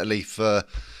certainly for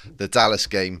the Dallas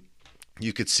game,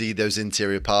 you could see those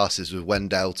interior passes with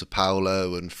Wendell to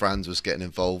Paolo, and Franz was getting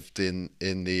involved in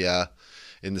the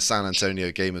San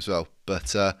Antonio game as well.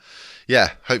 But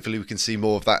hopefully we can see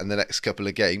more of that in the next couple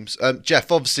of games.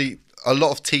 Jeff, obviously a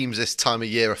lot of teams this time of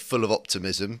year are full of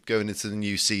optimism going into the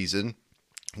new season.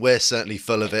 We're certainly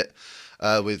full of it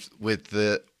with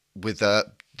the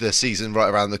season right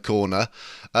around the corner.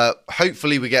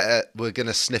 Hopefully we're going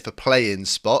to sniff a play-in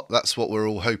spot. That's what we're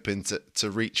all hoping to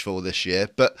reach for this year.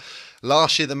 But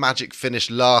last year the Magic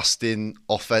finished last in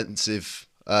offensive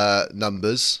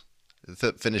numbers,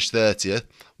 finished 30th.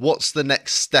 What's the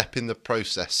next step in the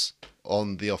process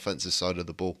on the offensive side of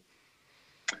the ball?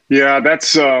 Yeah,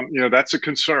 that's a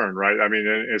concern, right? I mean,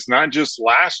 it's not just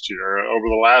last year. Over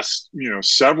the last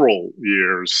several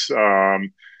years,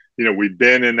 we've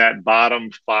been in that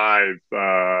bottom 5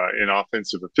 in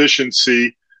offensive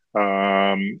efficiency,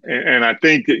 and I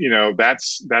think that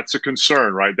that's a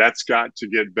concern, right? That's got to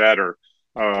get better.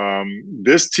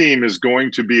 This team is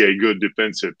going to be a good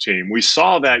defensive team. We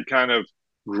saw that kind of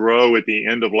grow at the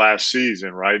end of last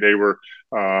season, right? They were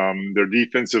their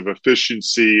defensive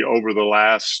efficiency over the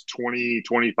last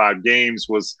 20-25 games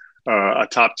was a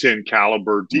top 10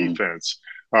 caliber defense.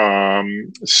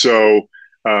 The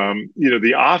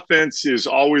offense is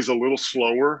always a little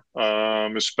slower,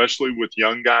 especially with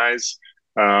young guys.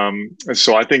 And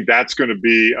so I think that's going to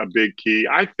be a big key.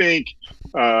 I think,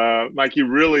 Mikey,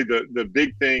 really the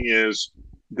big thing is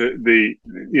the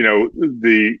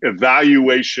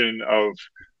evaluation of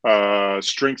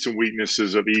strengths and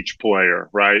weaknesses of each player,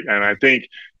 right? And I think,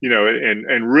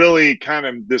 and really kind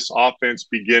of this offense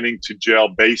beginning to gel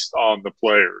based on the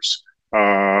players.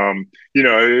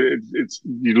 It's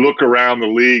you look around the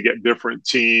league at different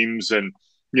teams, and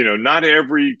not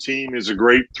every team is a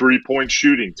great 3-point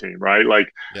shooting team, right?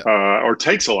 Like, or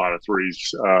takes a lot of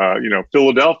threes.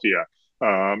 Philadelphia,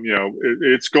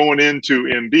 it's going into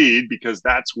Embiid because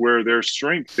that's where their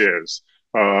strength is.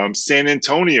 San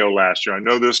Antonio last year, I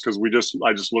know this because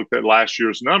I just looked at last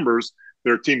year's numbers.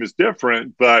 Their team is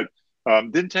different, but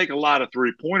didn't take a lot of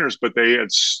 3-pointers, but they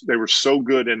were so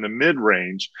good in the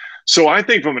mid-range. So I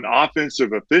think from an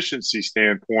offensive efficiency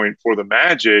standpoint for the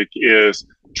Magic is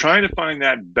trying to find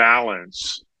that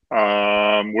balance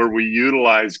where we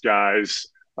utilize guys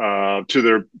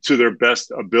to their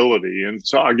best ability. And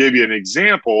so I'll give you an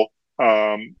example.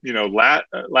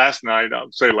 Last night,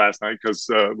 I'll say last night because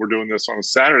we're doing this on a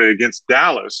Saturday against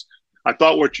Dallas. I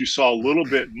thought what you saw a little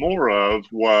bit more of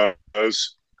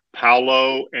was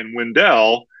Paolo and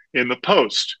Wendell in the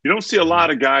post. You don't see a lot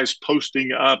of guys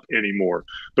posting up anymore,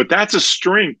 but that's a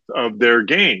strength of their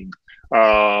game.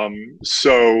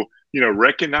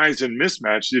 Recognizing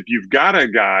mismatches. If you've got a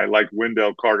guy like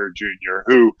Wendell Carter Jr.,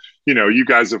 who, you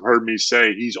guys have heard me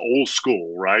say he's old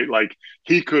school, right? Like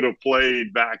he could have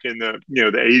played back in the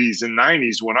 80s and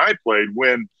 90s when I played,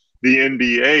 when the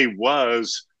NBA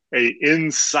was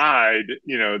inside,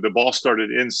 the ball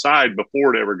started inside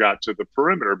before it ever got to the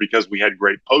perimeter because we had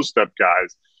great post up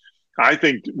guys. I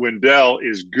think Wendell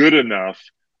is good enough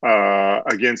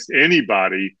against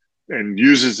anybody and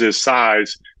uses his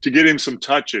size to get him some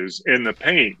touches in the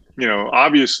paint.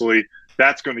 Obviously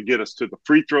that's going to get us to the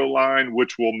free throw line,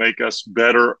 which will make us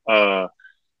better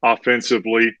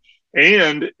offensively.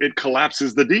 And it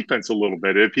collapses the defense a little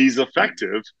bit. If he's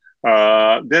effective,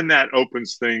 then that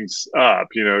opens things up.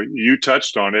 You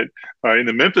touched on it. In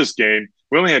the Memphis game,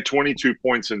 we only had 22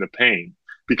 points in the paint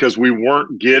because we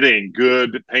weren't getting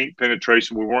good paint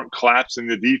penetration. We weren't collapsing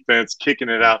the defense, kicking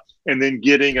it out, and then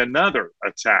getting another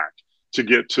attack to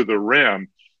get to the rim.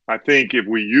 I think if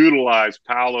we utilize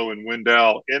Paolo and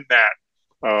Wendell in that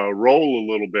role a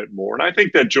little bit more, and I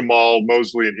think that Jamal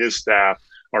Mosley and his staff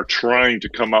are trying to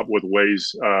come up with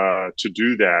ways to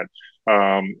do that.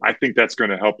 I think that's going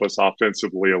to help us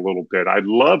offensively a little bit. I'd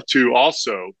love to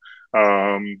also,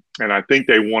 and I think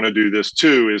they want to do this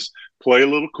too, is play a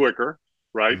little quicker,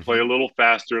 right? Mm-hmm. Play a little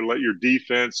faster, let your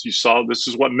defense, you saw this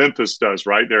is what Memphis does,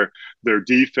 right? Their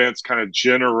defense kind of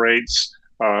generates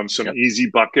some easy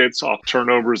buckets off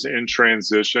turnovers in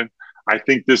transition. I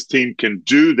think this team can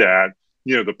do that.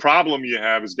 The problem you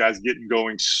have is guys getting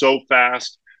going so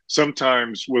fast.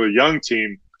 Sometimes with a young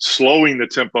team, slowing the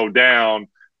tempo down,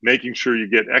 making sure you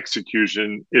get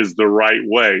execution is the right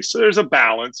way. So there's a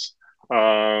balance,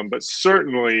 but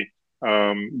certainly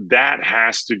that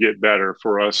has to get better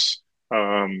for us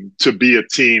to be a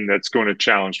team that's going to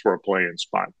challenge for a play-in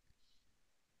spot.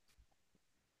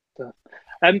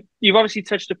 You've obviously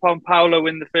touched upon Paolo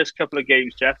in the first couple of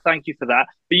games, Jeff. Thank you for that.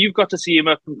 But you've got to see him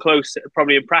up and close,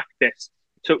 probably in practice.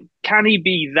 So can he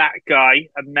be that guy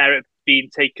and merit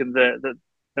being taken the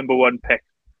number one pick?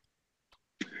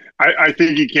 I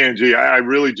think he can, G. I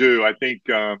really do. I think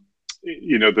the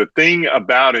thing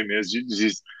about him is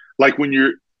he's like when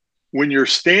you're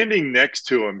standing next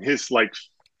to him, his like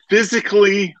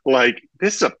physically like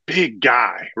this is a big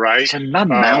guy, right? He's a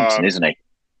mountain, isn't he?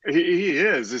 He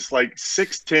is. It's like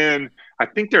 6'10". I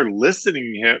think they're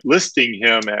listing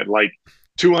him at like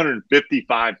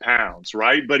 255 pounds,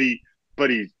 right? But he.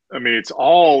 I mean, it's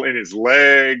all in his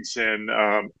legs, and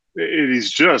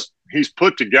he's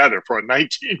put together for a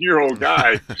 19-year-old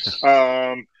guy.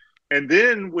 And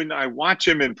then when I watch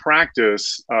him in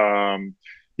practice, and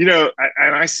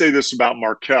I say this about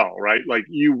Markelle, right? Like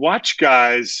you watch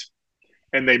guys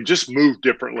and they just move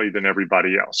differently than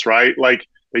everybody else, right? Like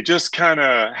they just kind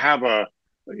of have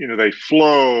they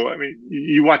flow. I mean,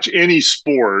 you watch any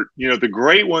sport, the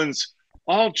great ones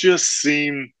all just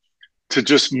seem to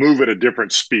just move at a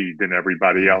different speed than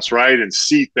everybody else, right? And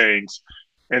see things.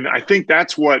 And I think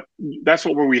that's what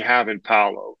we have in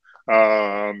Paolo.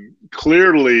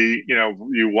 Clearly,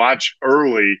 you watch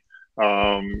early,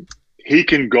 he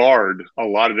can guard a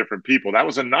lot of different people. That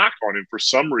was a knock on him for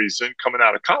some reason coming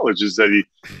out of college, is that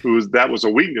that was a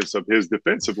weakness of his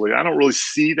defensively. I don't really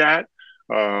see that.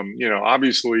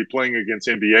 Obviously playing against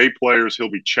NBA players,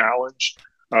 he'll be challenged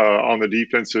on the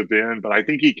defensive end, but I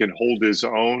think he can hold his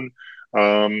own.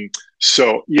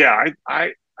 So yeah,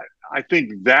 I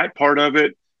think that part of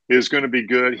it is going to be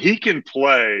good. He can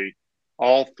play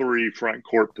all three front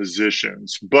court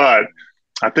positions, but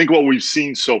I think what we've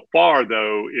seen so far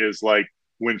though is like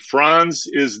when Franz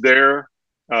is there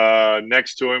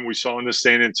next to him, we saw in the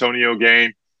San Antonio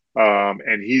game,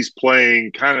 and he's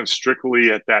playing kind of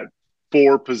strictly at that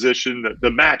 4 position, that the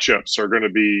matchups are going to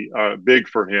be big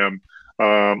for him.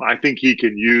 I think he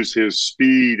can use his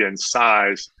speed and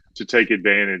size to take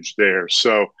advantage there.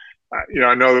 So,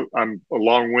 I know I'm a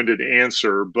long-winded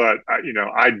answer, but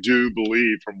I do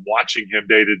believe from watching him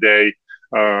day to day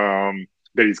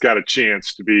that he's got a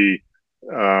chance to be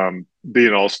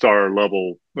an all-star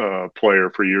level player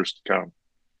for years to come.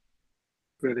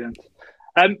 Brilliant.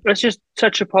 Let's just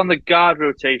touch upon the guard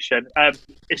rotation.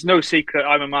 It's no secret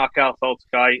I'm a Markelle Fultz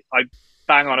guy. I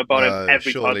bang on about him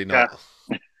every surely podcast.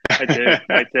 Not.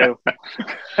 I do.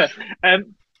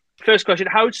 First question: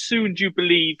 how soon do you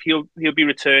believe he'll be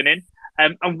returning?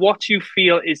 And what do you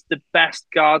feel is the best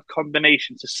guard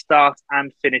combination to start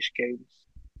and finish games?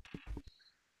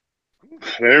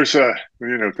 There's now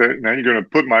you're going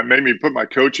to make me put my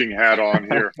coaching hat on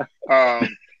here.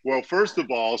 Well, first of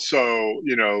all, so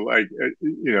I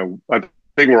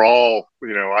think we're all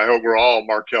I hope we're all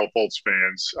Markelle Fultz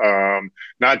fans,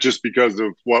 not just because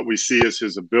of what we see as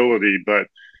his ability, but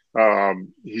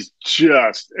he's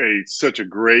just such a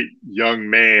great young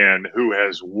man who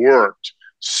has worked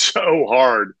so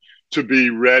hard to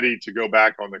be ready to go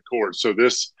back on the court. So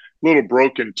this little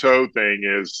broken toe thing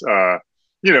is,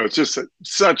 it's just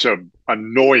such a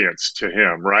annoyance to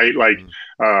him, right? Like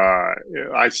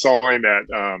I saw him at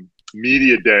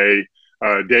media day.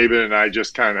 David and I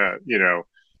just kind of,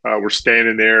 were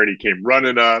standing there, and he came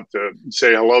running up to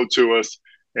say hello to us.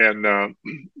 And,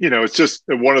 it's just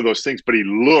one of those things, but he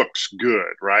looks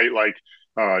good, right? Like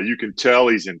you can tell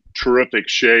he's in terrific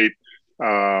shape.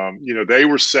 They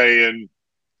were saying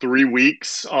 3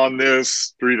 weeks on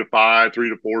this, 3 to 5, 3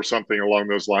 to 4, something along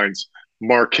those lines.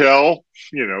 Markelle,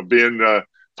 being the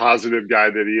positive guy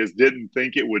that he is, didn't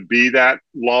think it would be that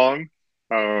long.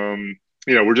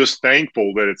 We're just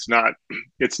thankful that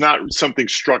it's not something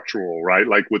structural, right?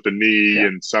 Like with the knee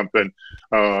and something,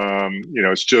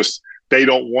 it's just, they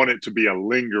don't want it to be a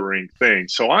lingering thing.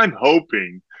 So I'm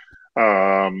hoping,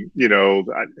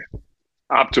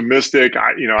 optimistic.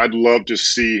 I'd love to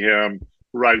see him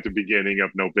right at the beginning of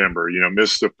November,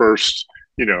 miss the first,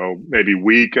 maybe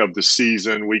week of the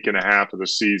season, week and a half of the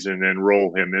season, and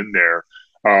roll him in there.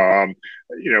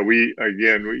 We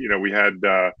had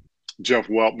Jeff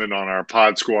Weltman on our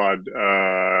pod squad,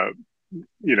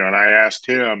 and I asked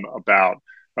him about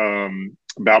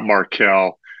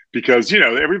Markelle, because,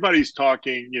 everybody's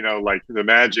talking, like the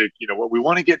Magic, what we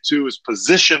want to get to is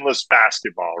positionless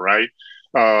basketball, right?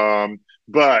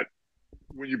 But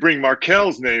when you bring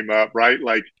Markelle's name up, right,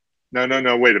 like, no,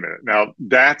 wait a minute. Now,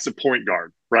 that's a point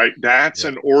guard, right? That's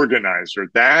an organizer.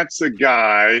 That's a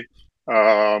guy,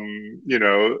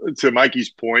 to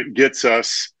Mikey's point, gets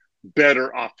us better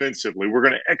offensively. We're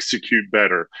going to execute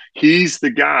better. He's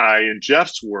the guy, in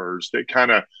Jeff's words, that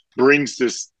kind of brings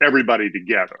everybody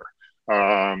together.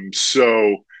 I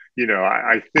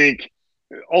think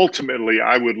ultimately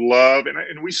I would love,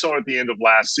 and we saw at the end of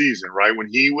last season, right, when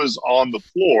he was on the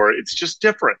floor, it's just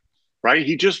different, right?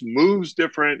 He just moves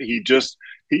different.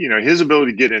 His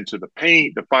ability to get into the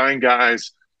paint, to find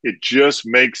guys, it just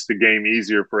makes the game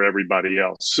easier for everybody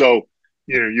else. So,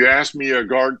 you asked me a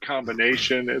guard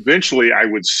combination. Eventually I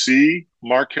would see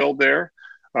Markelle there.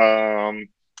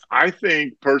 I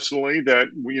think personally that,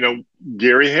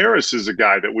 Gary Harris is a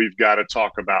guy that we've got to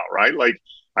talk about, right? Like,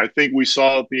 I think we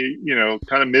saw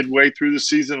kind of midway through the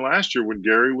season last year when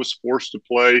Gary was forced to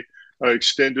play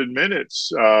extended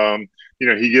minutes.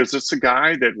 He gives us a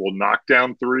guy that will knock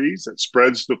down threes, that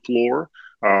spreads the floor.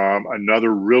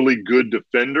 Another really good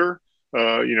defender.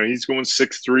 He's going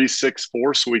 6'3",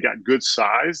 6'4", so we got good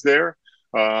size there.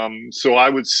 So I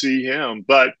would see him.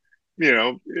 But,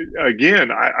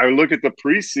 again, I look at the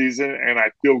preseason and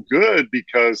I feel good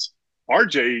because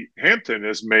RJ Hampton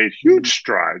has made huge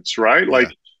strides, right? Yeah. Like,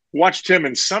 watched him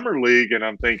in Summer League and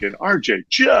I'm thinking, RJ,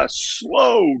 just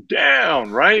slow down,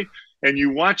 right? And you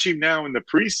watch him now in the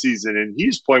preseason and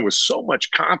he's playing with so much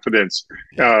confidence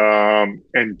and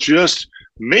just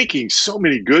making so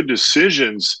many good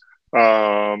decisions.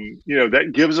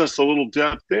 That gives us a little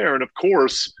depth there. And of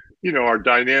course, our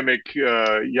dynamic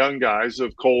young guys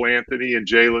of Cole Anthony and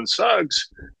Jalen Suggs,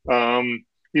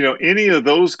 any of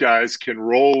those guys can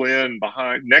roll in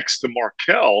behind next to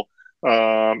Markelle,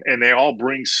 and they all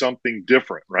bring something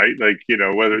different, right? Like,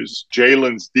 whether it's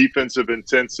Jalen's defensive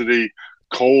intensity,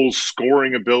 Cole's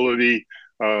scoring ability.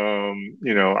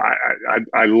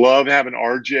 I love having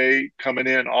RJ coming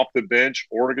in off the bench,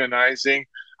 organizing.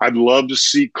 I'd love to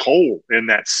see Cole in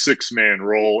that 6-man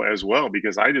role as well,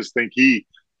 because I just think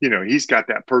he's got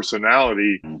that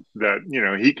personality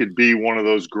that, he could be one of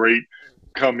those great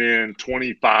come in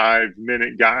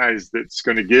 25-minute guys that's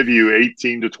going to give you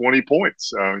 18 to 20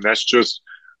 points. That's just,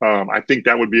 I think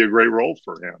that would be a great role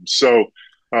for him. So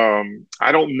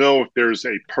I don't know if there's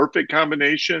a perfect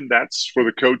combination. That's for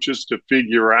the coaches to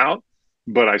figure out.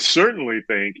 But I certainly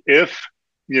think if,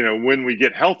 when we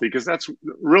get healthy, because that's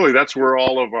where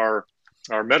all of our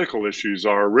medical issues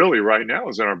are really right now,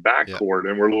 is in our backcourt,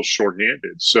 and we're a little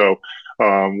shorthanded. So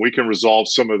we can resolve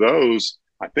some of those.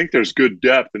 I think there's good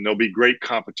depth, and there'll be great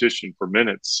competition for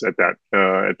minutes at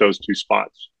those two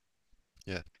spots.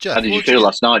 Yeah, Jeff, how did you feel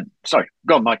last night? Sorry,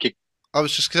 go on, Mikey. I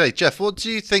was just going to say, Jeff, what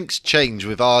do you think's changed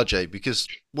with RJ? Because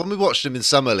when we watched him in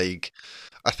Summer League,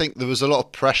 I think there was a lot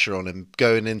of pressure on him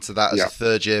going into that as a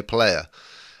third-year player,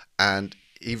 and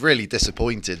he really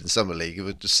disappointed in Summer League.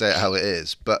 We'll just say it how it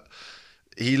is, but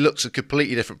he looks a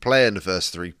completely different player in the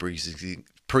first 3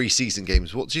 preseason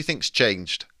games. What do you think's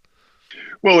changed?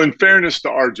 Well, in fairness to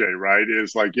RJ, right,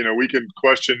 is like, we can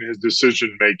question his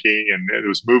decision making and it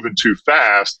was moving too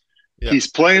fast. Yeah. He's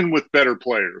playing with better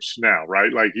players now,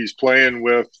 right? Like, he's playing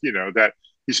with, that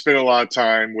he spent a lot of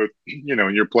time with,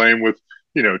 and you're playing with,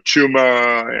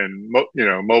 Chuma and, Mo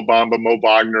Bamba, Mo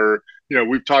Wagner.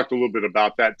 We've talked a little bit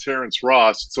about that. Terrence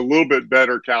Ross, it's a little bit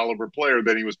better caliber player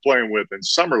than he was playing with in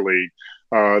Summer League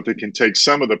that can take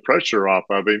some of the pressure off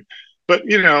of him. But,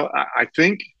 I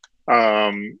think,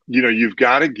 you've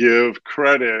got to give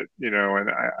credit,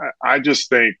 and I just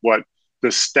think what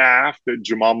the staff that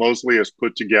Jamal Mosley has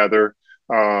put together,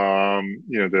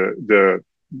 The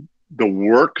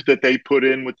work that they put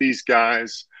in with these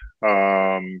guys,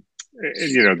 the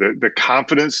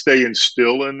confidence they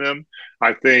instill in them,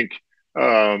 I think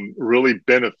really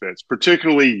benefits,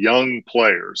 particularly young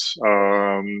players.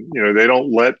 They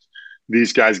don't let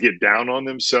these guys get down on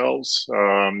themselves.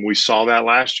 We saw that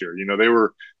last year.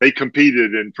 They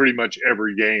competed in pretty much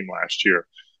every game last year.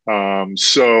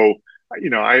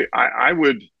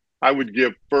 I would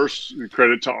give first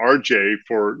credit to RJ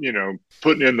for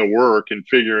putting in the work and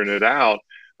figuring it out.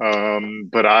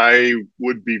 But I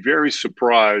would be very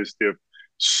surprised if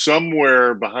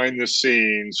somewhere behind the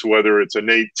scenes, whether it's a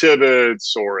Nate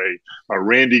Tibbetts or a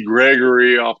Randy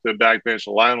Gregory off the back bench,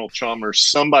 Lionel Chalmers,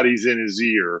 somebody's in his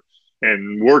ear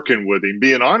and working with him,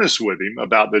 being honest with him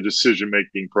about the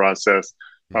decision-making process.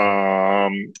 That's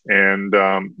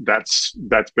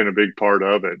been a big part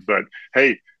of it. But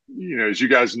hey, as you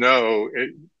guys know,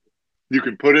 you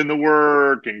can put in the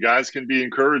work and guys can be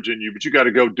encouraging you, but you got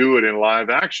to go do it in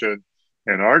live action.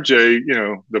 And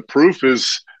RJ, the proof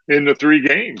is in the 3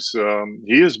 games.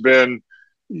 He has been,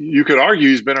 you could argue,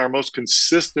 he's been our most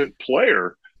consistent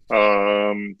player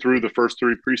through the first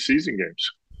 3 preseason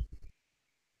games.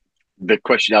 The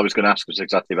question I was going to ask was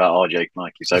exactly about RJ,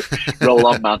 Mikey. So roll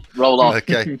on, man. Roll on.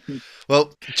 Okay.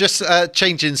 Well, just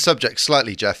changing subject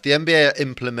slightly, Jeff. The NBA are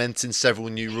implementing several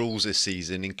new rules this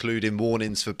season, including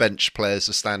warnings for bench players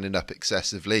for standing up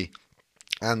excessively.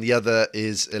 And the other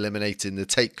is eliminating the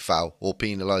take foul or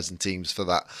penalising teams for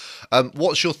that.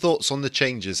 What's your thoughts on the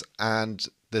changes and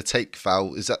the take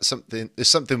foul? Is that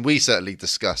something we certainly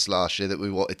discussed last year that we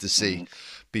wanted to see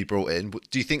be brought in?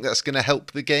 Do you think that's going to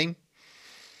help the game?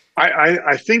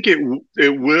 I think it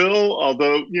will,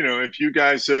 although, if you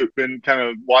guys have been kind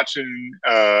of watching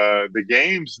the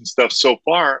games and stuff so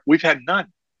far, we've had none.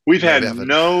 It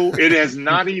has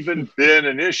not even been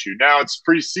an issue. Now it's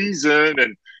preseason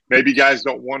and maybe guys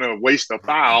don't want to waste a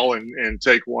foul and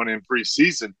take one in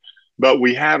preseason, but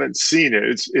we haven't seen it.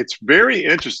 It's very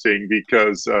interesting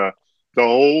because the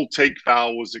whole take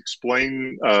foul was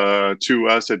explained to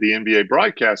us at the NBA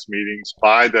broadcast meetings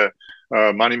by the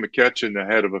Monty McCutcheon, the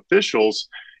head of officials.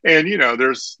 And,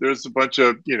 there's a bunch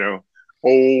of,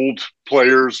 old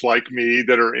players like me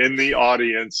that are in the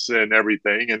audience and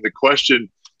everything. And the question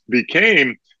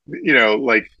became,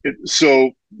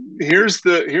 so here's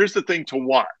the thing to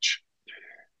watch.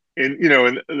 And,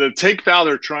 and the take foul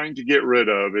they're trying to get rid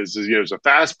of is there's a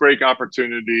fast break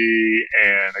opportunity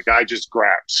and a guy just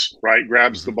grabs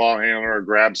the ball handler or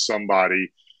grabs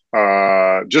somebody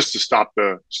just to stop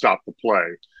the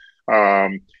play.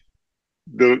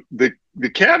 The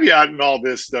caveat in all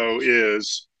this, though,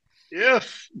 is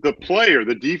if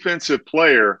the defensive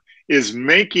player is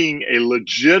making a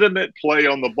legitimate play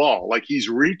on the ball, like he's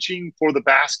reaching for the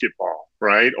basketball,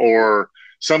 right? Or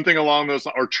something along those,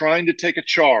 or trying to take a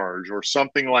charge or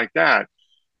something like that,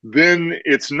 then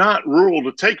it's not ruled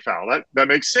a take foul. That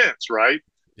makes sense, right?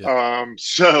 Yeah.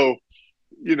 So,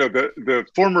 the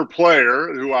former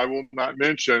player, who I will not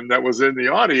mention, that was in the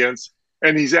audience,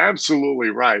 and he's absolutely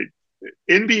right.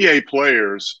 NBA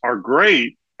players are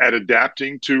great at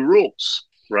adapting to rules,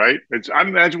 right? I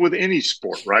imagine with any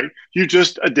sport, right? You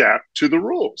just adapt to the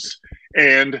rules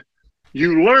and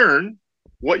you learn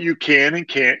what you can and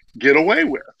can't get away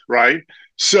with, right?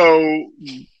 So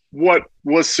what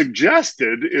was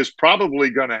suggested is probably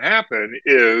going to happen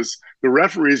is the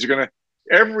referees are going to,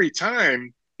 every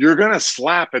time you're going to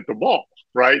slap at the ball,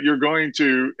 right? You're going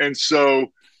to, and so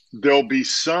there'll be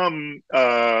some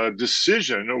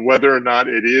decision whether or not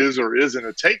it is or isn't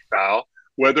a take foul,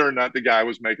 whether or not the guy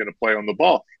was making a play on the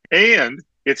ball. And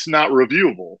it's not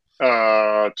reviewable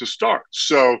to start.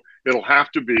 So it'll have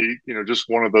to be, just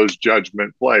one of those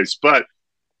judgment plays. But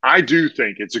I do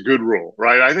think it's a good rule,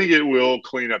 right? I think it will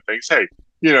clean up things. Hey,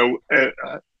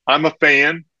 I'm a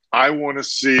fan. I want to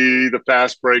see the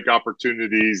fast break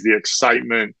opportunities, the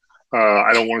excitement.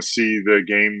 I don't want to see the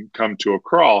game come to a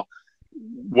crawl.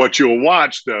 What you'll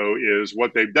watch, though, is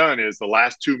what they've done is the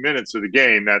last 2 minutes of the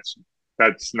game, that's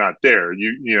not there.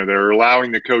 They're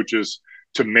allowing the coaches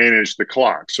to manage the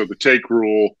clock. So the take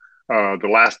rule, the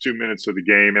last 2 minutes of the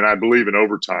game, and I believe in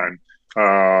overtime,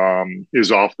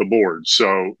 is off the board.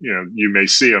 So, you may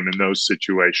see them in those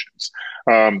situations.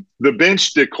 The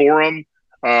bench decorum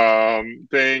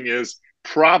thing is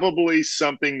probably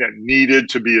something that needed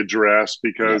to be addressed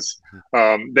because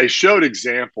they showed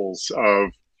examples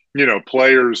of,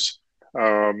 players,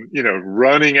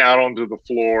 running out onto the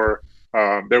floor.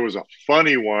 There was a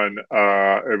funny one.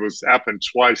 It was happened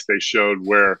twice. They showed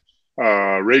where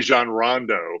Rajon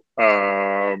Rondo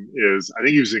is. I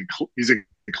think he's in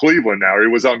Cleveland now. He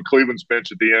was on Cleveland's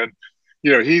bench at the end,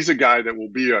 he's a guy that will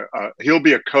be he'll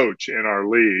be a coach in our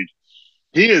league.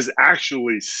 He is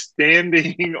actually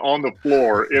standing on the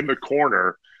floor in the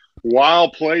corner while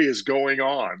play is going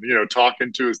on,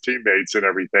 talking to his teammates and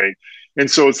everything. And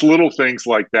so it's little things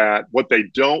like that. What they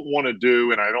don't want to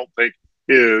do, and I don't think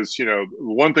is,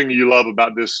 one thing you love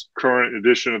about this current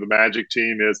edition of the Magic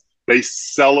team is they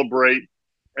celebrate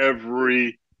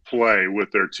every play with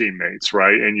their teammates,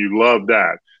 right? And you love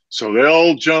that. So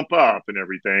they'll jump up and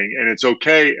everything, and it's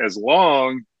okay as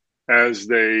long as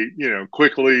they,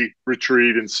 quickly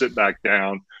retreat and sit back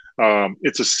down.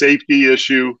 It's a safety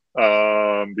issue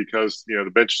because,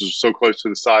 the benches are so close to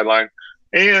the sideline.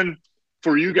 And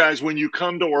for you guys, when you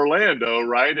come to Orlando,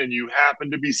 right, and you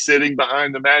happen to be sitting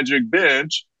behind the Magic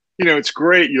bench, it's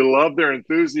great. You love their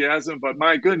enthusiasm, but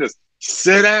my goodness,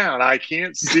 sit down. I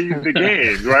can't see the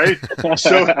game, right?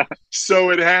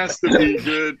 So it has to be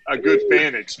a good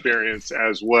fan experience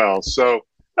as well. So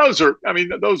those are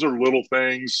little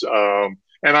things.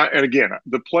 And again,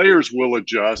 the players will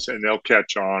adjust and they'll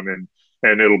catch on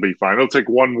and it'll be fine. It'll take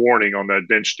one warning on that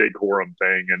bench decorum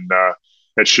thing, and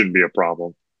that shouldn't be a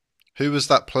problem. Who was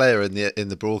that player in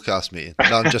the broadcast meeting?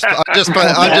 No, I'm just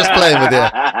playing with you.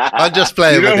 I'm just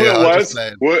playing with you. Who it was?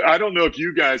 Well, I don't know if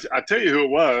you guys. I tell you who it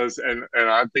was, and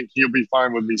I think he'll be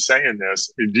fine with me saying this.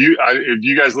 Do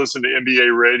you guys listen to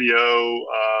NBA radio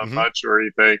much or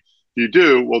anything? If you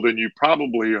do, well, then you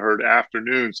probably heard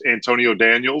Afternoons. Antonio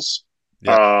Daniels.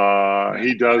 Yeah.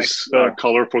 He does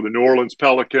color for the New Orleans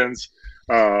Pelicans.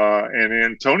 And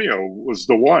Antonio was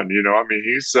the one,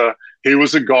 he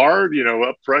was a guard,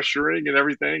 up pressuring and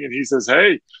everything. And he says,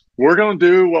 hey, we're going to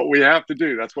do what we have to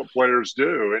do. That's what players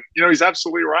do. And, he's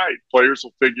absolutely right. Players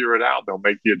will figure it out. They'll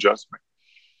make the adjustment.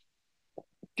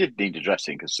 Did need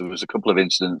addressing because there was a couple of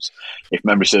incidents, if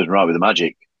memory serves me right, with the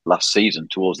Magic last season,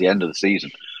 towards the end of the season,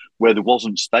 where there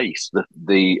wasn't space.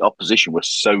 The opposition was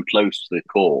so close to the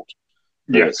court.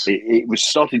 Yes, it was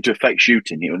starting to affect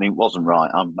shooting, and it wasn't right.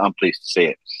 I'm pleased to see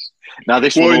it. Now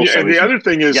this and the other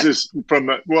thing is from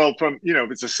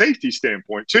it's a safety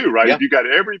standpoint too, right? Yeah. If you got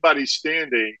everybody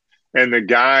standing and the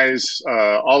guys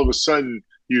all of a sudden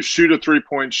you shoot a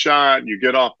 3-point shot, you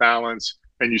get off balance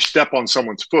and you step on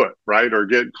someone's foot, right, or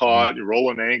get caught, you roll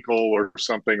an ankle or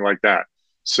something like that.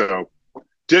 So.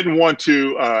 Didn't want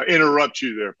to interrupt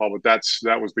you there, Paul, but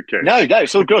that was the case. No,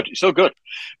 it's all good. It's all good.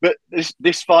 But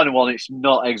this final one, it's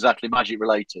not exactly Magic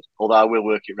related, although I will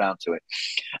work it round to it.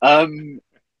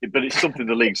 But it's something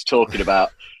the league's talking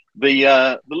about.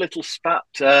 The little spat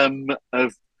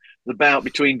of the bout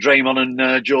between Draymond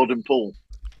and Jordan Poole.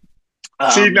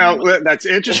 See, now that's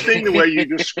interesting the way you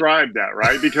described that,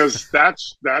 right? Because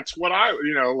that's what I,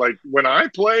 like when I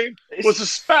played, it was a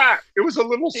spat. It was a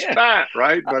little spat,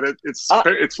 right? But it's a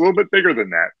little bit bigger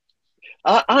than that.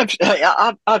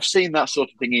 I've seen that sort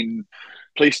of thing in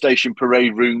police station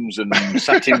parade rooms and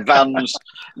sat in vans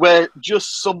where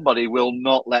just somebody will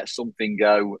not let something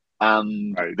go,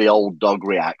 and the old dog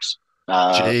reacts.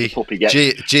 The puppy gets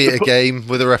a game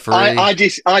with a referee. I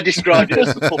described it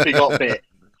as the puppy got bit.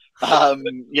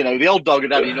 The old dog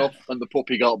had enough and the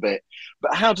puppy got bit.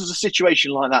 But how does a situation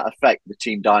like that affect the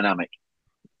team dynamic?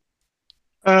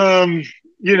 I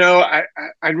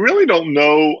really don't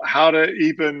know how to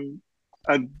even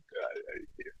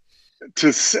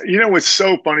what's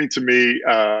so funny to me,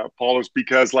 Paul, is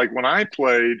because like when I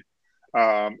played,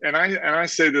 and I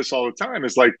say this all the time,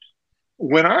 is like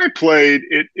when I played,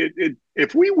 it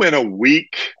if we went a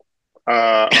week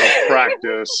of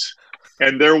practice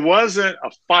and there wasn't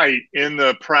a fight in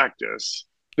the practice,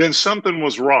 then something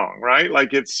was wrong, right?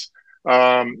 Like it's,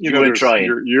 you're trying.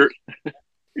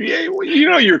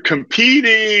 You're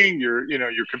competing.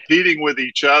 You're competing with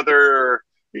each other.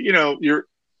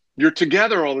 You're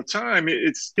together all the time.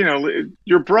 It's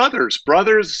your brothers.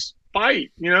 Brothers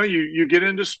fight. You get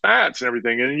into spats and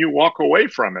everything, and you walk away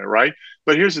from it, right?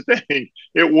 But here's the thing: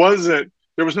 it wasn't.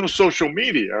 There was no social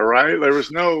media, right? There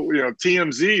was no,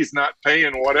 TMZ's not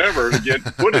paying whatever to get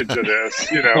footage of this.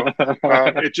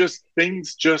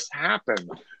 Things just happen.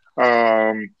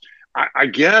 I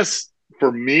guess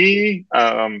for me,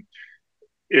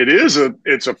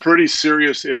 it's a pretty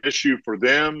serious issue for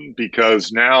them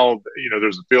because now,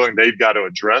 there's a feeling they've got to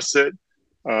address it.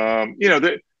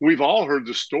 We've all heard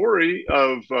the story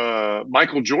of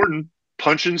Michael Jordan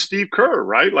punching Steve Kerr,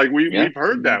 right? Like we've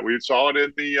heard that. We saw it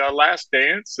in the Last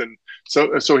Dance. And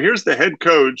so here's the head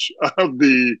coach of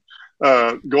the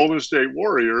Golden State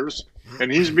Warriors,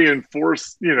 and he's being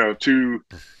forced, to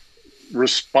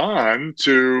respond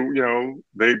to,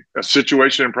 a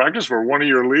situation in practice where one of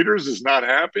your leaders is not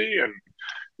happy and,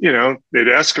 it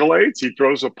escalates. He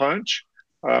throws a punch.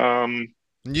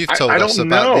 And you've told I us don't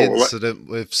about the know. incident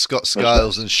with Scott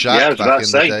Skiles and Yeah, I Shaq was about back to in the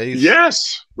say. days.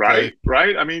 Yes, right,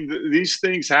 right. I mean, these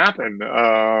things happen,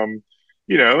 and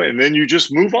then you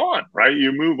just move on, right?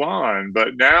 You move on.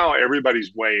 But now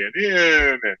everybody's weighing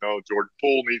in, and Jordan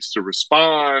Poole needs to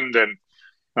respond, and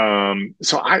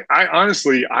so I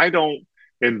honestly, I don't.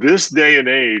 In this day and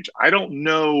age, I don't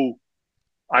know.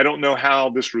 I don't know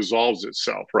how this resolves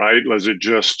itself, right? Does it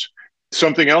just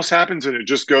something else happens and it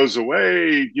just goes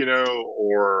away,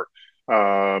 or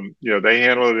they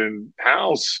handle it in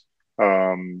house?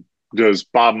 Does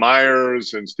Bob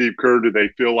Myers and Steve Kerr, do they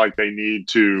feel like they need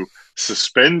to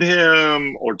suspend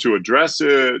him or to address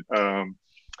it? I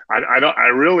don't. I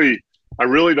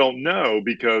really don't know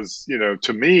because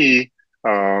to me,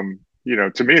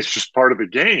 it's just part of the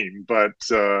game. But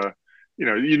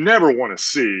you never want to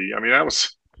see. I mean, that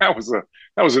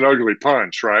was an ugly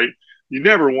punch, right? You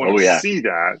never want to see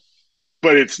that,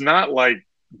 but it's not like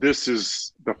this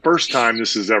is the first time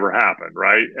this has ever happened,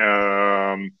 right?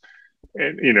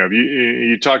 And if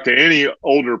you talk to any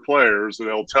older players,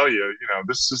 they'll tell you,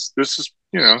 this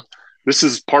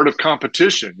is part of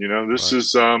competition. This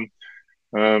is going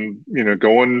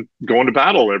to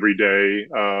battle every day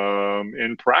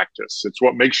in practice. It's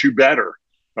what makes you better.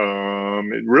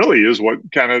 It really is what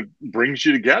kind of brings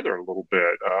you together a little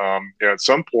bit. At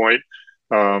some point,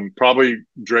 probably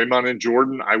Draymond and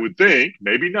Jordan, I would think,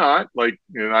 maybe not. Like,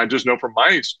 I just know from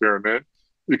my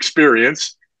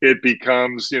experience, it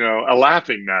becomes, a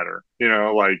laughing matter.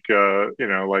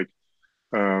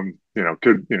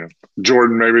 Could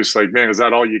Jordan maybe it's like, man, is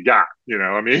that all you got?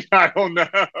 I mean, I don't know.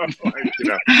 Like,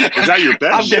 is that your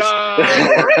best shot?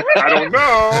 I don't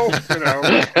know.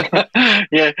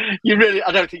 Yeah,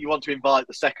 I don't think you want to invite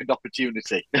the second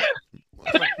opportunity.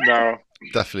 No,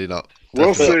 definitely not.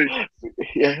 We'll see.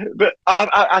 Yeah, but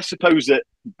I suppose that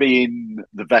being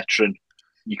the veteran,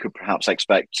 you could perhaps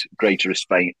expect greater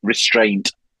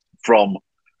restraint from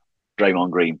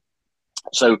Draymond Green.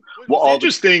 So what's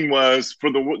interesting was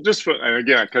and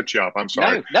again, I cut you off. I'm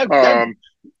sorry. No,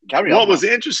 carry on. What was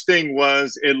interesting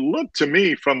was it looked to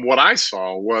me from what I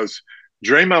saw was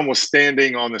Draymond was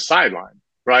standing on the sideline,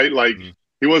 right? Like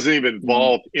he wasn't even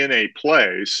involved in a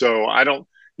play. So I don't,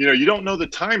 you don't know the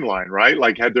timeline, right?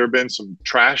 Like had there been some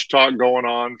trash talk going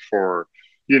on for,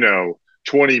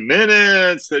 20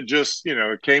 minutes that just,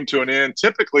 came to an end.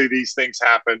 Typically these things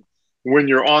happen when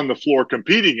you're on the floor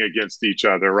competing against each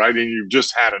other, right? And you've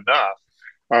just had enough.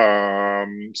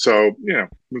 So,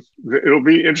 it'll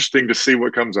be interesting to see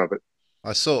what comes of it.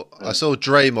 I saw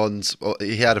Draymond's,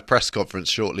 he had a press conference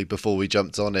shortly before we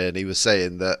jumped on it, and he was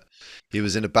saying that he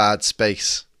was in a bad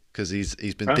space because he's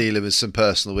been dealing with some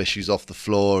personal issues off the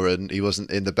floor and he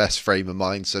wasn't in the best frame of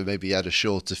mind, so maybe he had a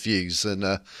shorter fuse, and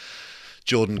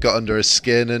Jordan got under his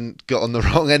skin and got on the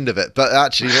wrong end of it. But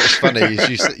actually, what's funny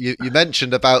is you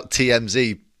mentioned about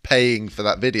TMZ paying for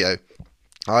that video.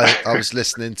 I was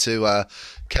listening to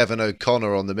Kevin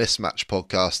O'Connor on the Mismatch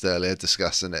podcast earlier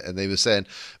discussing it, and they were saying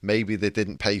maybe they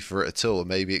didn't pay for it at all.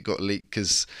 Maybe it got leaked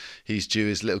because he's due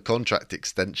his little contract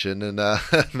extension, and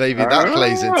maybe that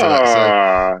plays into it.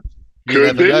 So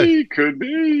could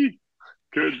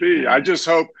be. I just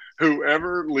hope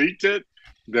whoever leaked it,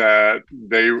 that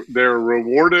they're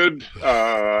rewarded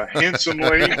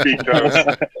handsomely,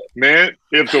 because man,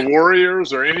 if the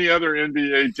Warriors or any other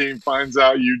NBA team finds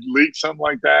out you leaked something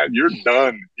like that, you're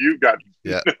done. You've got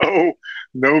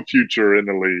no future in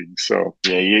the league. So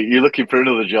yeah, you're looking for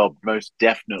another job, most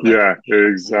definitely. Yeah,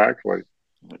 exactly.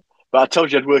 But I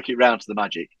told you I'd work it round to the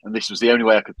Magic, and this was the only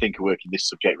way I could think of working this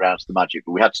subject round to the Magic.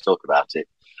 But we had to talk about it.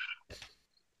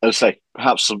 As I say,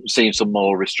 perhaps seeing some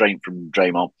more restraint from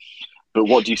Draymond. But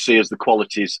what do you see as the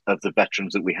qualities of the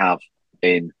veterans that we have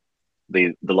in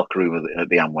the locker room at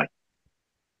the Amway?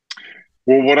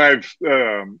 Well, what I've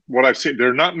seen, there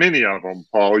are not many of them,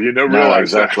 Paul.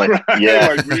 Realize exactly. That, right? Yeah,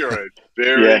 like we are a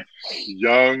very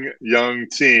young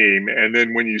team, and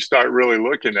then when you start really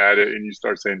looking at it, and you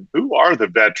start saying, "Who are the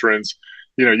veterans?"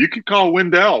 You could call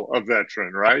Wendell a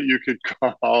veteran, right? You could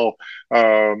call,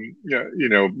 Mo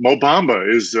Bamba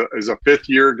is a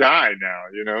fifth-year guy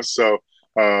now. So.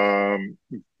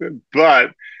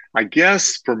 But I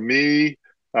guess for me,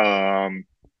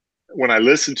 when I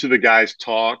listen to the guys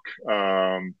talk,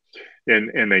 and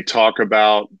they talk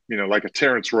about, like a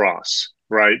Terrence Ross,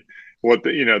 right?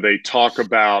 They talk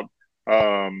about,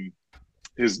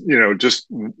 his, just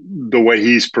the way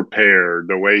he's prepared,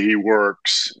 the way he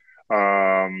works,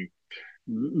 the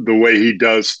way he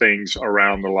does things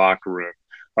around the locker room.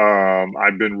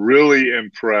 I've been really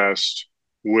impressed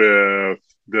with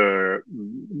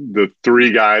the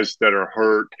three guys that are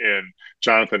hurt, and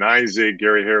Jonathan Isaac,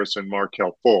 Gary Harrison,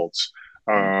 Markelle Fultz.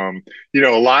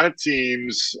 A lot of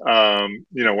teams,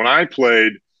 when I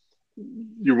played,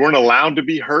 you weren't allowed to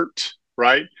be hurt,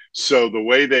 right? So the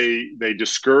way they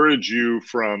discourage you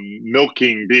from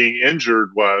milking being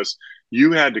injured was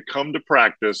you had to come to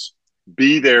practice,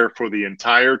 be there for the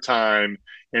entire time,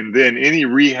 and then any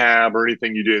rehab or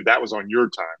anything you did, that was on your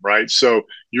time, right? So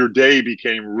your day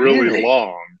became really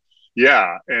long.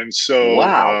 Yeah. And so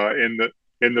Wow. in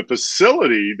the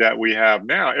facility that we have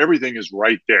now, everything is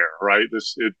right there, right?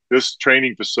 This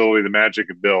training facility the Magic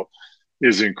have built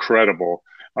is incredible.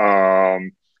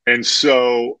 And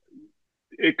so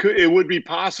it would be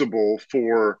possible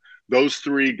for those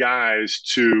three guys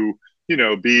to,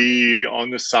 be on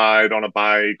the side on a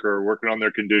bike or working on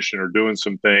their condition or doing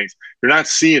some things. You're not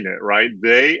seeing it, right?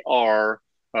 They are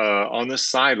on the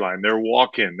sideline. They're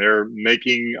walking. They're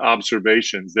making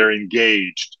observations. They're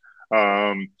engaged.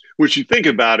 Which you think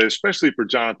about it, especially for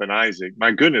Jonathan Isaac.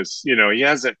 My goodness, he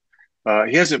hasn't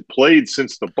played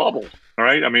since the bubble. All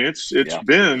right. I mean, it's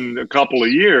been a couple of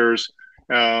years.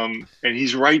 And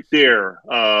he's right there,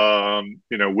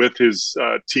 with his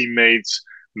teammates,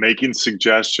 making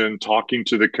suggestions, talking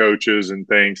to the coaches and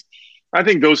things. I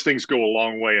think those things go a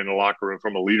long way in the locker room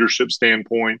from a leadership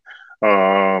standpoint.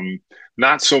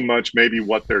 Not so much maybe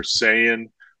what they're saying,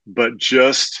 but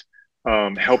just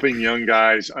helping young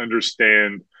guys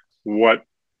understand what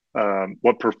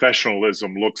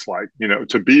professionalism looks like,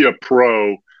 to be a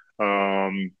pro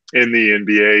in the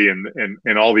NBA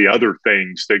and all the other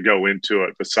things that go into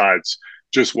it besides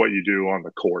just what you do on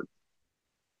the court.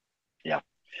 Yeah.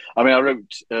 I mean, I wrote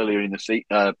earlier in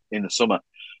the summer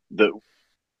that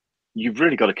you've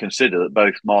really got to consider that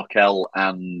both Markel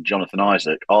and Jonathan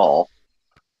Isaac are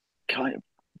kind of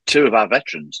two of our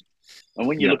veterans. And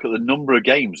when you look at the number of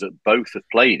games that both have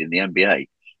played in the NBA,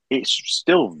 it's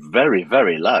still very,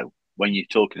 very low when you're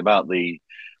talking about the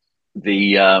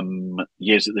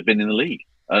years that they've been in the league,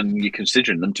 and you're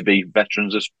considering them to be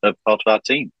veterans as part of our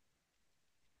team.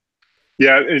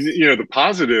 Yeah, and the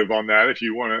positive on that, if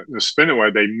you want to spin it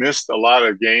away, they missed a lot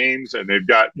of games and they've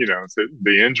got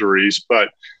the injuries, but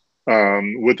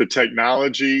with the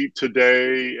technology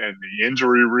today and the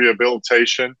injury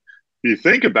rehabilitation, you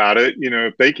think about it,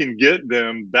 if they can get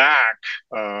them back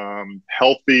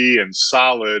healthy and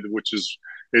solid, which is,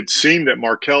 it seemed that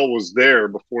Markel was there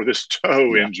before this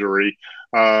toe injury.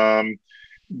 They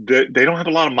don't have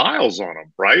a lot of miles on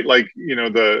them, right? Like,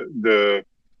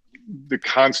 the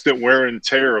constant wear and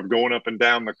tear of going up and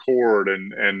down the court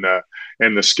and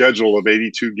the schedule of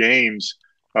 82 games.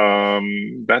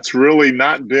 That's really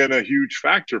not been a huge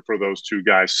factor for those two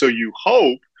guys. So you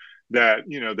hope that,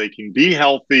 they can be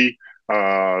healthy,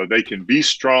 they can be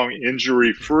strong,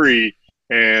 injury free,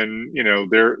 and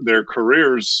their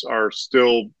careers are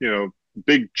still,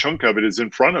 big chunk of it is in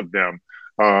front of them,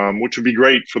 which would be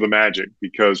great for the Magic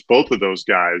because both of those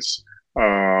guys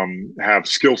have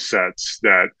skill sets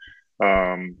that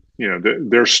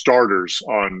they're starters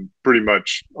on pretty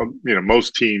much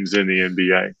most teams in the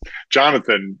NBA.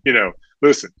 Jonathan,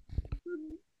 listen,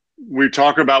 we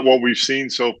talk about what we've seen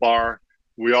so far.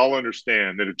 We all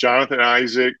understand that if Jonathan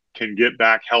Isaac can get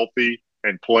back healthy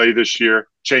and play this year,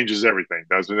 changes everything,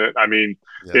 doesn't it? I mean,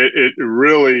 it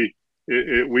really,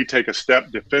 we take a step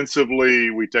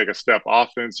defensively, we take a step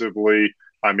offensively.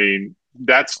 I mean,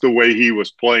 that's the way he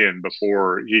was playing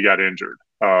before he got injured.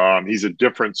 He's a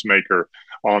difference maker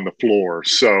on the floor.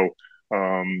 So,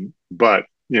 but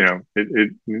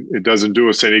it doesn't do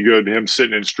us any good, him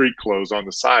sitting in street clothes on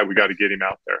the side. We got to get him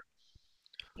out there.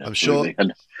 I'm sure.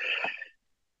 And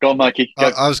go on, Mikey.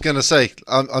 Go. I was going to say,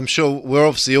 I'm sure we're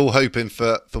obviously all hoping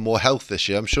for more health this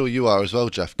year. I'm sure you are as well,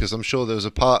 Jeff, because I'm sure there was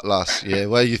a part last year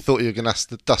where you thought you were going to have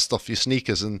to dust off your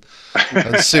sneakers and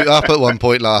suit up at one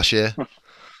point last year.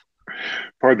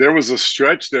 There was a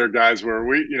stretch there, guys, where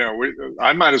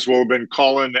I might as well have been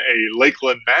calling a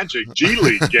Lakeland Magic G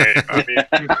League game. I mean,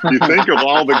 you think of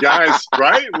all the guys,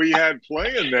 right? We had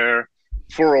playing there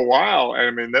for a while, and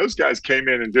I mean, those guys came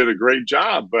in and did a great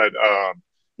job. But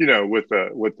with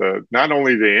the not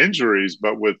only the injuries,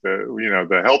 but with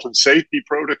the health and safety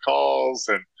protocols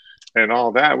and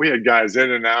all that, we had guys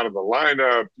in and out of the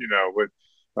lineup.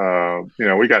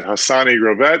 We got Hassani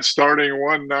Gravett starting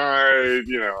one night,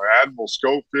 Admiral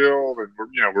Schofield, and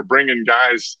we're bringing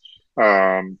guys,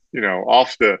 we're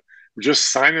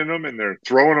just signing them and they're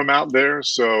throwing them out there.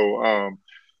 So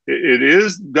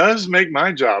it does make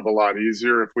my job a lot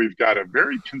easier if we've got a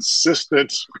very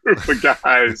consistent group of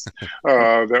guys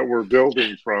that we're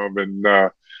building from, and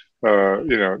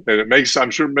and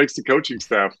I'm sure it makes the coaching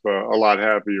staff a lot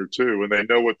happier too when they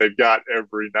know what they've got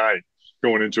every night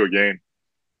going into a game.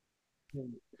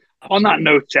 On that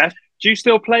note, Jeff, do you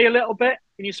still play a little bit?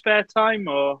 in your spare time,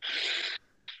 or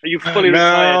are you fully No.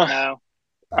 retired now?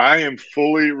 I am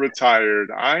fully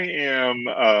retired. I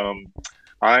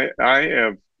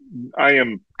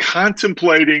am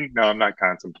contemplating. No, I'm not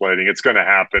contemplating. It's going to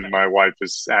happen. My wife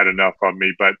has had enough of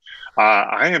me, but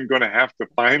I am going to have to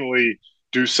finally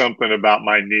do something about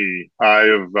my knee. I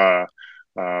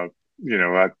have,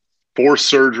 four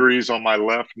surgeries on my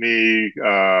left knee,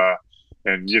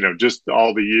 and just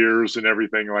all the years and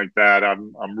everything like that.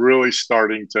 I'm really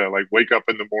starting to like wake up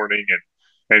in the morning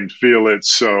and feel it.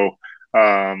 So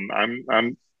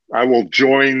I will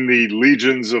join the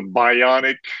legions of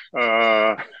bionic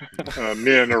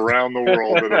men around the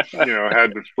world that have,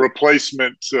 had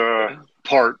replacement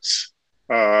parts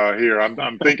here.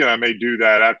 I'm thinking I may do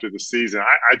that after the season.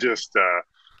 I just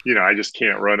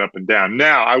can't run up and down.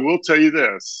 Now, I will tell you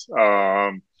this: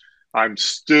 I'm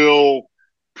still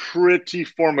pretty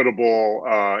formidable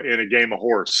in a game of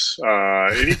horse.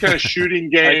 Any kind of shooting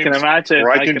game, I can imagine.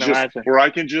 where I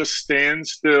can just stand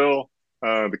still.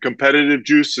 The competitive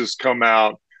juices come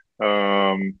out.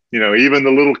 Even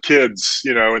the little kids,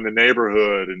 in the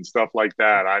neighborhood and stuff like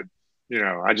that. I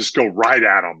just go right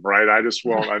at them, right? I just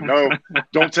won't. I know,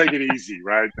 don't take it easy,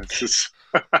 right? That's just.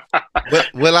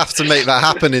 We'll have to make that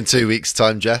happen in 2 weeks'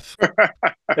 time, Jeff.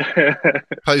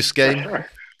 Post game.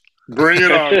 Bring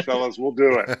it on, fellas. We'll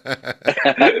do it.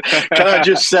 Can I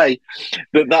just say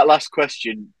that last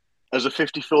question, as a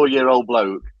 54-year-old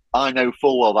bloke, I know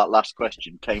full well that last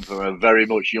question came from a very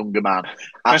much younger man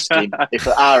asking if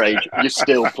at our age you're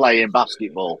still playing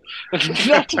basketball.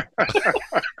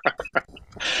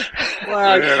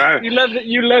 Well, man, you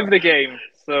love the game,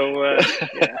 so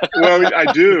yeah. Well, I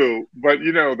do, but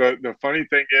the funny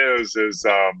thing is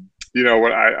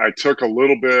what I took a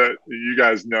little bit. You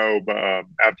guys know,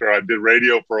 after I did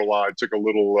radio for a while, I took a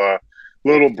little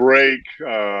break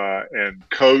and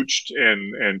coached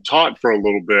and taught for a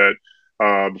little bit.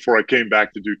 Before I came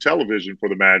back to do television for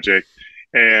the Magic.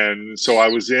 And so I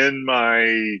was in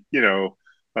my,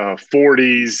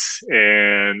 40s,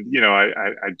 and,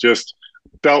 I just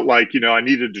felt like, I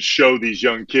needed to show these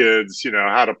young kids,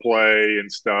 how to play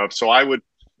and stuff. So I would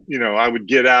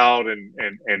get out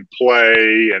and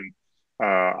play, and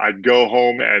I'd go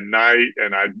home at night,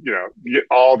 and I'd, get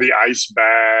all the ice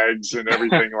bags and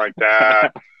everything like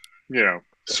that,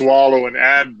 swallow an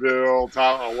Advil,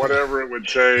 whatever it would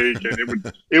take,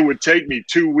 and it would take me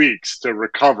 2 weeks to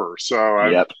recover. So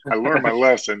I learned my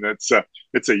lesson. It's a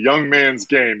young man's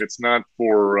game. It's not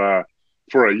for a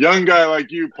young guy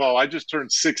like you, Paul. I just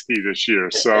turned 60 this year,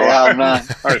 so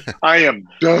I am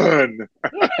done.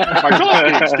 My golf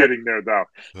game's getting there, though.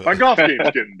 My golf game's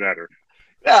getting better.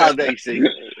 They see.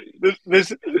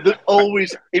 There's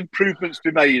always improvements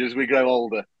to be made as we grow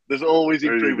older. There's always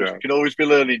improvements. We can always be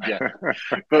learning, Jeff.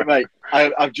 But, mate,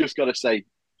 I've just got to say,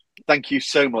 thank you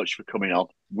so much for coming on.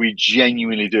 We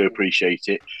genuinely do appreciate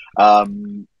it. I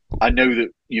know that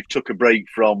you've took a break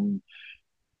from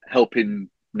helping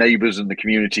neighbours and the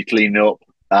community clean up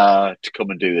to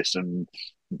come and do this. And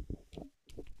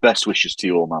best wishes to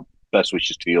you all, man. Best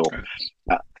wishes to you all.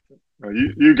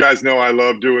 You guys know I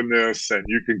love doing this, and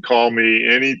you can call me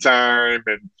anytime,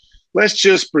 and let's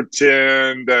just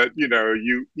pretend that you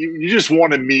just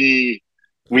wanted me.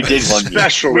 We did want you.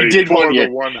 Especially we did for want you. the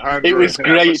 100th It was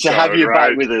great episode, to have you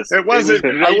back with us. It wasn't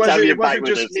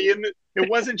just me in the. It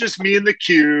wasn't just me in the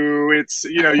queue. It's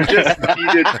you just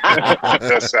needed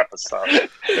this episode.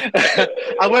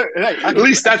 At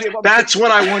least that's what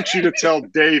I want you to tell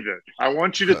David. I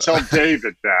want you to tell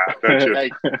David that.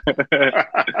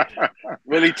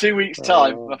 Well, in 2 weeks'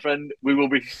 time, my friend, we will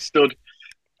be stood,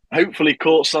 hopefully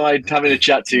courtside, having a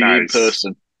chat to you in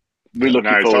person. We're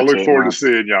looking forward to it. I look forward to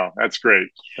seeing y'all. That's great.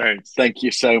 Thanks. Thank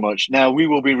you so much. Now, we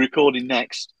will be recording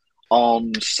next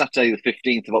on Saturday, the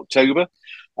 15th of October.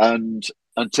 And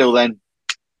until then,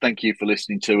 thank you for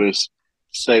listening to us.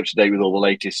 Stay up to date with all the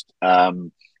latest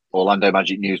Orlando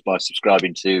Magic news by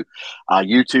subscribing to our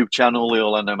YouTube channel, the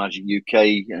Orlando Magic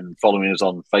UK, and following us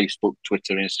on Facebook,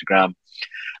 Twitter, Instagram,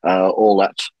 all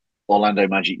at Orlando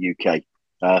Magic UK.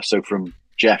 So from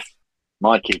Jeff,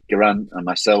 Mikey, Garant, and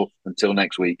myself, until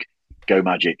next week, go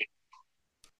Magic.